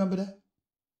 Do you remember that?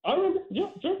 I remember. Yeah,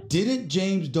 sure. Didn't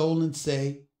James Dolan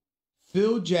say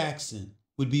Phil Jackson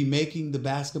would be making the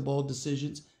basketball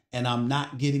decisions and I'm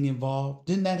not getting involved?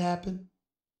 Didn't that happen?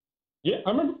 Yeah, I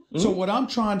remember. Mm-hmm. So what I'm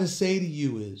trying to say to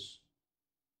you is,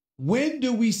 when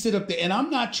do we sit up there? And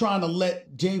I'm not trying to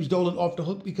let James Dolan off the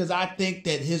hook because I think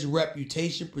that his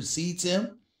reputation precedes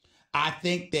him. I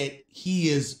think that he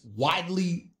is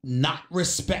widely not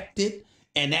respected,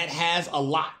 and that has a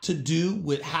lot to do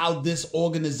with how this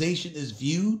organization is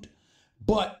viewed.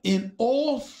 But in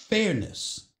all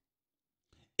fairness,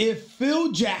 if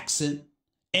Phil Jackson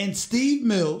and Steve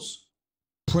Mills,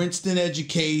 Princeton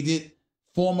educated,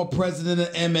 former president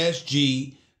of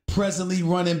MSG, presently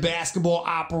running basketball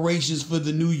operations for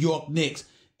the New York Knicks.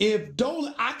 If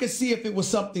Dolan, I could see if it was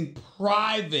something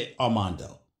private,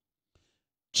 Armando.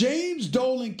 James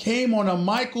Dolan came on a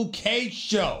Michael Kay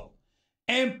show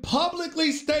and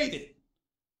publicly stated,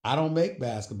 I don't make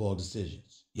basketball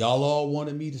decisions. Y'all all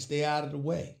wanted me to stay out of the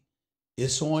way.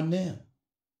 It's on them.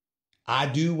 I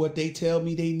do what they tell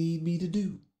me they need me to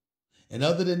do. And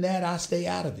other than that, I stay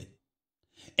out of it.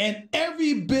 And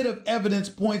every bit of evidence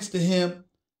points to him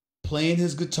playing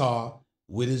his guitar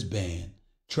with his band,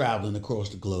 traveling across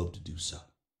the globe to do so.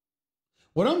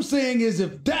 What I'm saying is,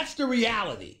 if that's the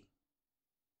reality,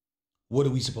 what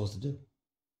are we supposed to do?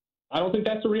 I don't think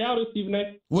that's the reality, Stephen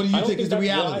A. What do you think is the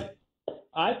reality?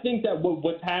 I think that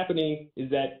what's happening is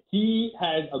that he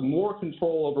has more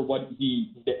control over what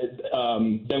he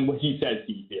than what he says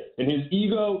he is, and his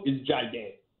ego is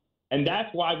gigantic. And that's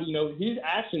why we know his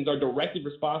actions are directly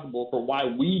responsible for why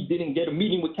we didn't get a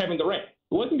meeting with Kevin Durant.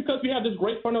 It wasn't because we have this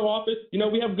great front office. You know,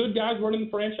 we have good guys running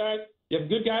the franchise. We have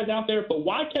good guys out there. But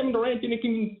why Kevin Durant didn't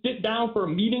even sit down for a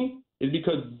meeting is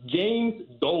because James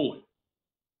Dolan.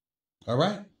 All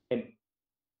right. And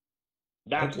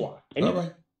that's why. And all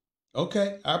right.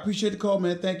 Okay. I appreciate the call,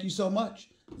 man. Thank you so much.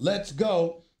 Let's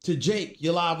go to Jake.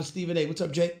 You're live with Stephen A. What's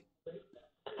up, Jake?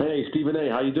 Hey, Stephen A.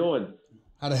 How you doing?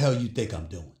 How the hell you think I'm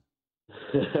doing?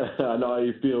 I know how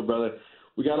you feel, brother.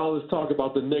 We got all this talk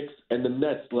about the Knicks and the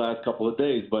Nets the last couple of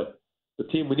days, but the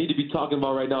team we need to be talking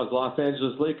about right now is the Los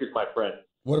Angeles Lakers, my friend.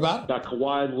 What about it? Got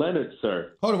Kawhi Leonard,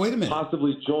 sir. Hold on, wait a minute.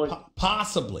 Possibly join.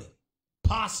 Possibly.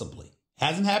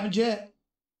 Hasn't happened yet.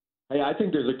 Hey, I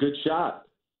think there's a good shot.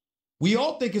 We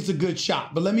all think it's a good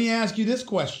shot, but let me ask you this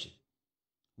question.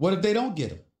 What if they don't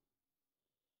get him?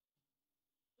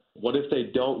 What if they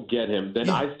don't get him? Then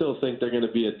I still think they're going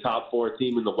to be a top 4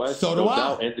 team in the West. So do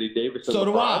I. Anthony Davis. So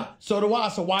do I.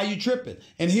 So why are you tripping?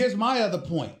 And here's my other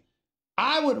point.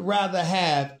 I would rather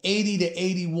have 80 to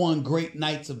 81 great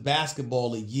nights of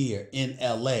basketball a year in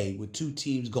LA with two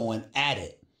teams going at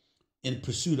it in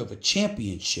pursuit of a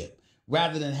championship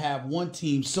rather than have one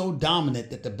team so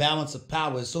dominant that the balance of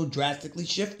power is so drastically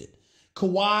shifted.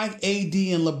 Kawhi, AD,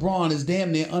 and LeBron is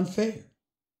damn near unfair.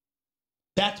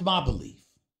 That's my belief.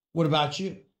 What about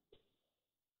you?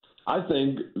 I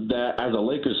think that as a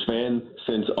Lakers fan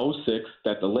since 2006,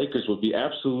 that the Lakers would be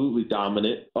absolutely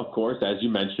dominant, of course, as you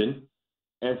mentioned.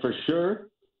 And for sure,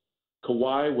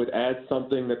 Kawhi would add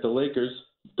something that the Lakers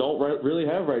don't really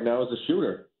have right now as a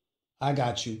shooter. I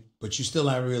got you, but you still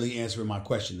aren't really answering my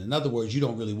question. In other words, you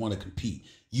don't really want to compete.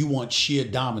 You want sheer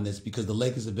dominance because the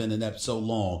Lakers have been inept so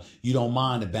long. You don't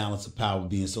mind the balance of power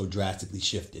being so drastically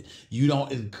shifted. You don't.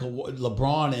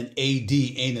 LeBron and AD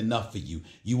ain't enough for you.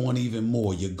 You want even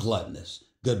more. You're gluttonous.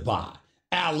 Goodbye.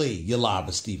 Ali, you're live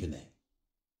with Stephen A.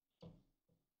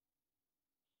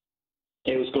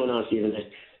 Hey, what's going on, Stephen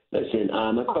A? Listen,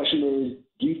 my question is,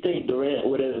 do you think Durant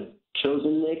would have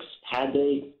chosen Knicks had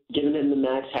they given him the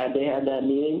max, had they had that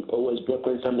meeting, or was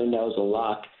Brooklyn something that was a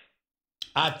lock?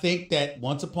 I think that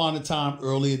once upon a time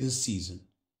earlier this season,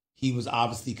 he was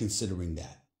obviously considering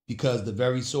that because the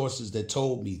very sources that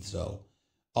told me so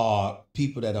are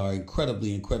people that are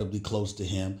incredibly, incredibly close to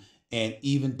him. And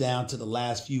even down to the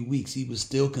last few weeks, he was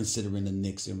still considering the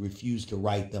Knicks and refused to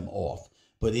write them off.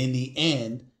 But in the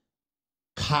end,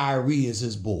 Kyrie is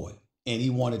his boy, and he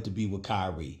wanted to be with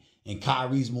Kyrie. And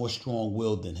Kyrie's more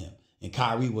strong-willed than him. And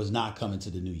Kyrie was not coming to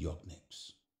the New York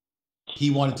Knicks. He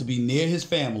wanted to be near his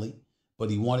family, but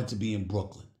he wanted to be in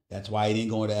Brooklyn. That's why he didn't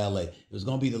go into LA. It was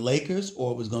going to be the Lakers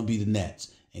or it was going to be the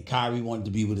Nets. And Kyrie wanted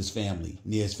to be with his family,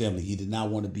 near his family. He did not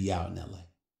want to be out in L.A.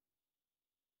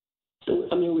 So,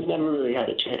 I mean, we never really had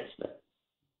a chance then.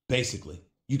 Basically.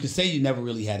 You could say you never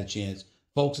really had a chance.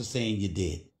 Folks are saying you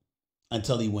did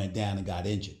until he went down and got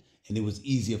injured. And it was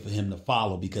easier for him to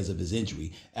follow because of his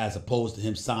injury, as opposed to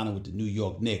him signing with the New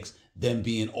York Knicks, them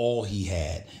being all he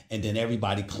had, and then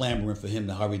everybody clamoring for him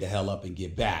to hurry the hell up and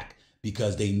get back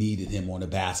because they needed him on the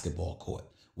basketball court.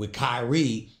 With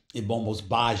Kyrie, it almost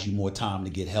buys you more time to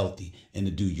get healthy and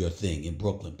to do your thing in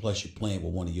Brooklyn. Plus, you're playing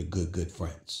with one of your good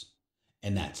friends.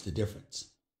 And that's the difference.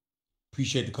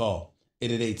 Appreciate the call.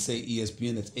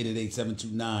 888-SAY-ESPN. That's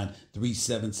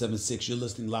 888-729-3776. You're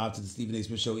listening live to the Stephen A.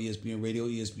 Smith Show, ESPN Radio,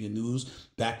 ESPN News.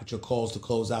 Back with your calls to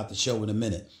close out the show in a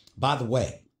minute. By the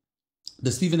way,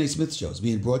 the Stephen A. Smith Show is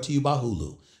being brought to you by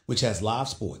Hulu, which has live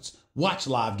sports. Watch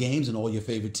live games and all your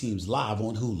favorite teams live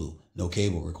on Hulu. No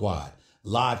cable required.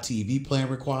 Live TV plan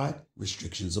required.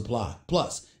 Restrictions apply.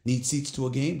 Plus, need seats to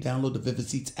a game? Download the Vivid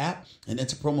Seats app and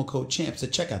enter promo code CHAMPS at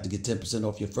checkout to get 10%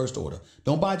 off your first order.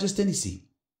 Don't buy just any seat.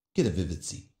 Get a Vivid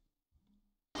seat.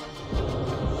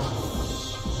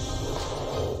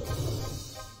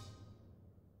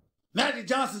 Magic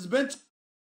Johnson's been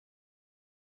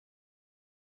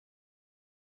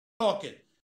talking.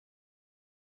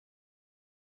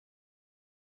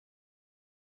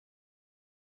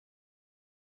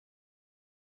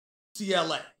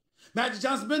 CLA. Magic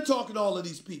Johnson's been talking to all of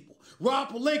these people. Rob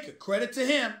Pelinka, credit to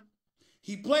him.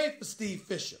 He played for Steve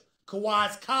Fisher,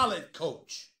 Kawhi's college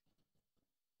coach.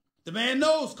 The man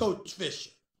knows Coach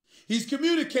Fisher. He's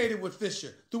communicated with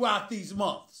Fisher throughout these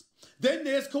months. Then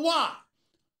there's Kawhi,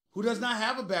 who does not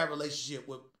have a bad relationship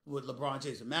with LeBron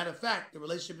James. As a matter of fact, the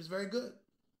relationship is very good.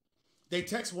 They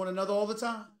text one another all the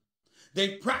time.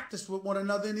 They've practiced with one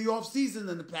another in the offseason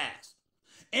in the past.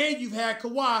 And you've had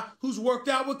Kawhi, who's worked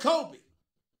out with Kobe.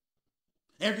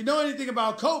 And if you know anything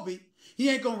about Kobe, he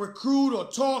ain't going to recruit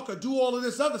or talk or do all of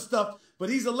this other stuff, but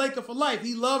he's a Laker for life.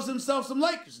 He loves himself some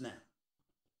Lakers now.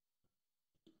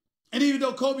 And even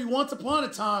though Kobe once upon a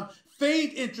time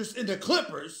feigned interest in the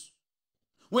Clippers,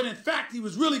 when in fact he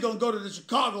was really going to go to the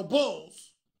Chicago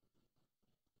Bulls,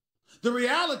 the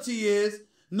reality is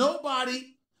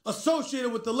nobody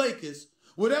associated with the Lakers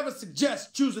would ever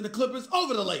suggest choosing the Clippers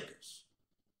over the Lakers.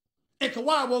 And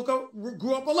Kawhi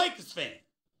grew up a Lakers fan.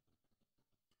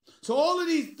 So all of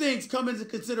these things come into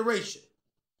consideration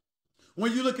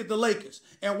when you look at the Lakers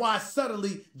and why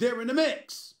suddenly they're in the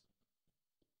mix.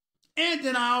 And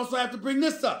then I also have to bring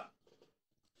this up.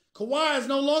 Kawhi is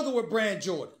no longer with Brand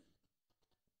Jordan,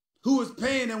 who is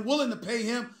paying and willing to pay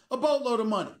him a boatload of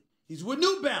money. He's with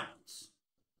New Balance.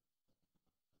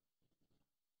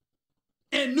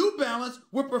 And New Balance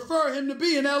would prefer him to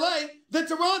be in LA than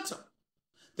Toronto.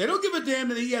 They don't give a damn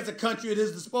that he has a country at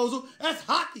his disposal. That's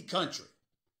hockey country.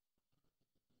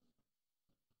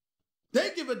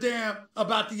 They give a damn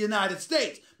about the United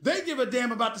States. They give a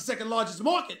damn about the second largest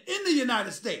market in the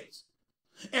United States.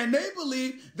 And they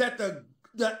believe that the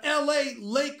LA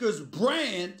Lakers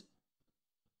brand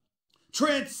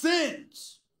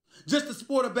transcends just the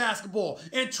sport of basketball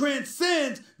and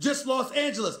transcends just Los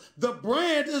Angeles. The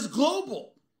brand is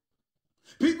global.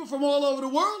 People from all over the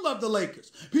world love the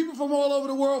Lakers. People from all over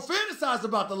the world fantasize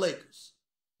about the Lakers.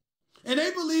 And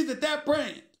they believe that that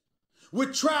brand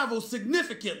would travel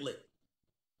significantly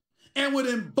and would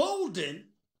embolden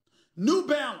New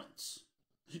Balance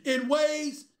in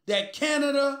ways that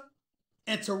Canada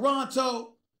and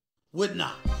Toronto would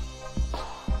not.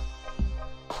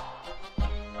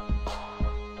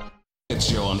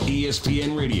 Show on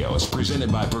ESPN Radio is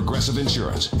presented by Progressive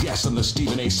Insurance. Guests on the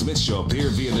Stephen A. Smith Show appear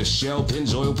via the Shell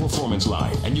Pennzoil Performance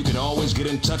Line, and you can always get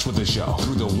in touch with the show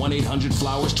through the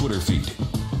 1-800-Flowers Twitter feed.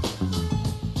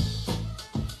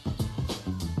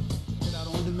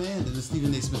 On demand in the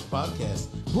Stephen A. Smith Podcast,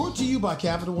 brought to you by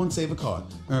Capital One Save a Card.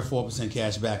 Earn 4%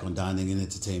 cash back on dining and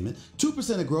entertainment,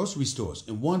 2% at grocery stores,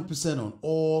 and 1% on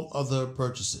all other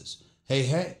purchases.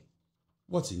 Hey,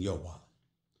 what's in your wallet?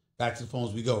 Back to the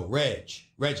phones we go. Reggie,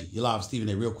 you're live with Stephen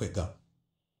A. Real quick, go.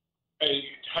 Hey,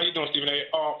 how you doing, Stephen A?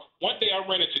 One day I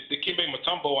ran into Dikembe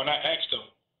Mutombo and I asked him,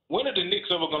 when are the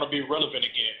Knicks ever going to be relevant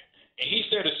again? And he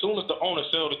said as soon as the owner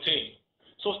sell the team.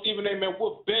 So, Stephen A., man,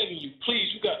 we're begging you,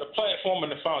 please, you got the platform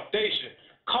and the foundation.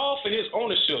 Call for his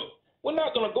ownership. We're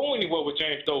not going to go anywhere with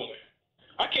James Dolan.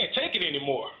 I can't take it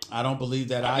anymore. I don't believe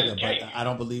that either.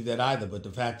 But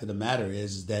the fact of the matter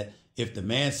is that if the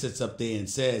man sits up there and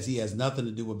says he has nothing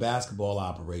to do with basketball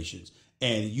operations,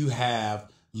 and you have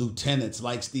lieutenants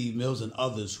like Steve Mills and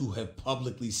others who have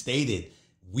publicly stated,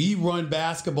 we run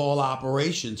basketball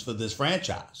operations for this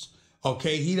franchise,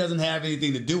 okay, he doesn't have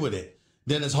anything to do with it,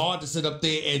 then it's hard to sit up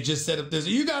there and just set up this,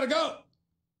 you got to go.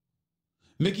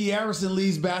 Mickey Harrison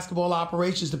leads basketball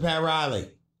operations to Pat Riley.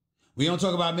 We don't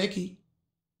talk about Mickey.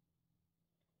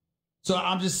 So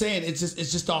I'm just saying, it's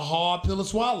just a hard pill to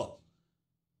swallow.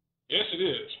 Yes, it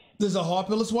is. This is a hard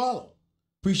pill to swallow.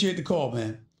 Appreciate the call,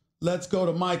 man. Let's go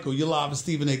to Michael. You're live with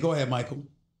Stephen A. Go ahead, Michael.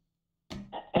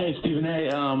 Hey, Stephen A.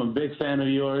 I'm a big fan of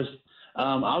yours.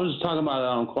 I was talking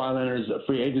about Kawhi Leonard's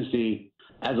free agency.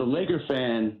 As a Laker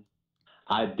fan,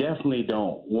 I definitely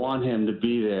don't want him to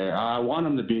be there. I want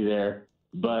him to be there,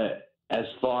 but as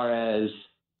far as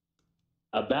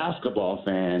a basketball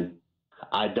fan,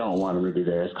 I don't want him to be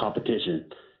there. It's competition.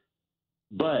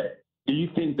 But do you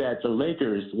think that the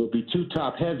Lakers will be too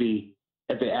top-heavy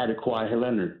if they added Kawhi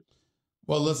Leonard?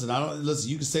 Well, listen,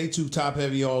 you can say too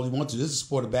top-heavy all you want to. This is a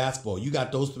sport of basketball. You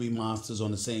got those three monsters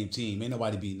on the same team. Ain't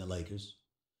nobody beating the Lakers.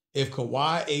 If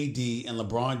Kawhi, AD, and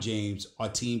LeBron James are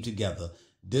teamed together,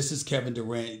 this is Kevin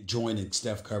Durant joining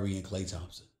Steph Curry and Klay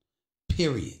Thompson.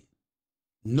 Period.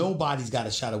 Nobody's got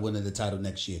a shot at winning the title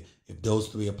next year if those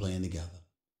three are playing together.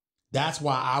 That's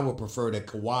why I would prefer that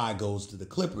Kawhi goes to the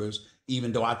Clippers,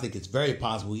 even though I think it's very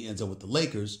possible he ends up with the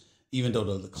Lakers, even though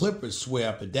the Clippers swear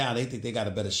up and down they think they got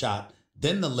a better shot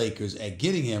than the Lakers at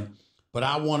getting him. But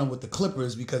I want him with the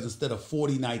Clippers because instead of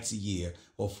 40 nights a year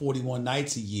or 41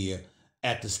 nights a year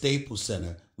at the Staples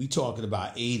Center, we talking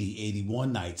about 80,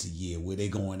 81 nights a year where they're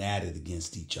going at it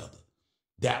against each other.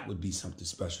 That would be something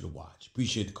special to watch.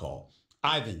 Appreciate the call.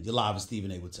 Ivan, you're live with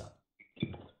Stephen A. What's up?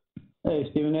 Hey,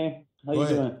 Stephen A. How you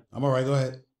doing? I'm all right. Go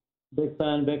ahead. Big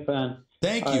fan.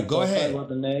 Thank you. Go ahead. About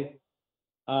the Knicks.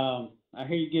 I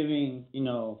hear you giving,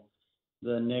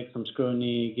 the Knicks some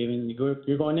scrutiny,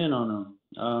 you're going in on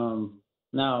them.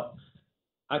 Now,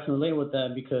 I can relate with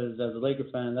that because as a Laker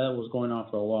fan, that was going on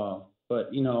for a while. But,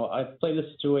 I played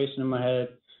this situation in my head.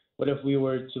 What if we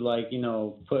were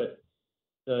to, put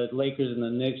the Lakers in the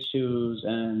Knicks' shoes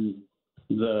and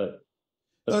the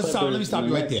let me stop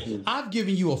you right there. I've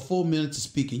given you a full minute to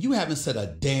speak, and you haven't said a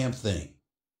damn thing.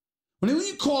 When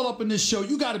you call up in this show,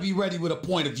 you got to be ready with a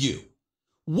point of view.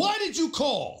 Why did you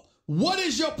call? What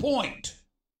is your point?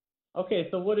 Okay,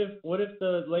 so what if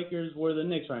the Lakers were the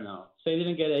Knicks right now? Say they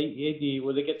didn't get AD,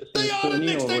 would they get the same? They are the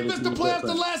Knicks. They missed the playoffs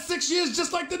the last 6 years,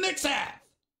 just like the Knicks have.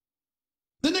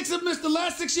 The Knicks have missed the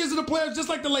last 6 years of the playoffs, just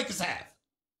like the Lakers have.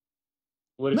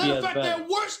 Matter of fact, they're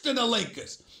worse than the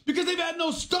Lakers because they've had no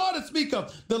star to speak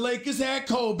of. The Lakers had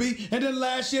Kobe, and then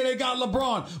last year they got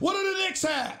LeBron. What do the Knicks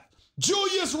have?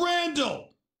 Julius Randle,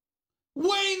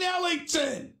 Wayne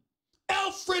Ellington,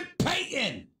 Elfrid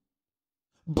Payton,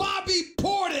 Bobby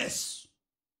Portis.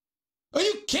 Are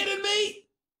you kidding me?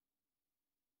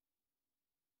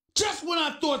 Just when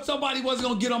I thought somebody wasn't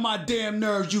going to get on my damn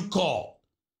nerves, you called.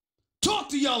 Talk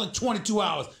to y'all in 22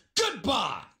 hours.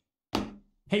 Goodbye.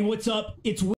 Hey, what's up? It's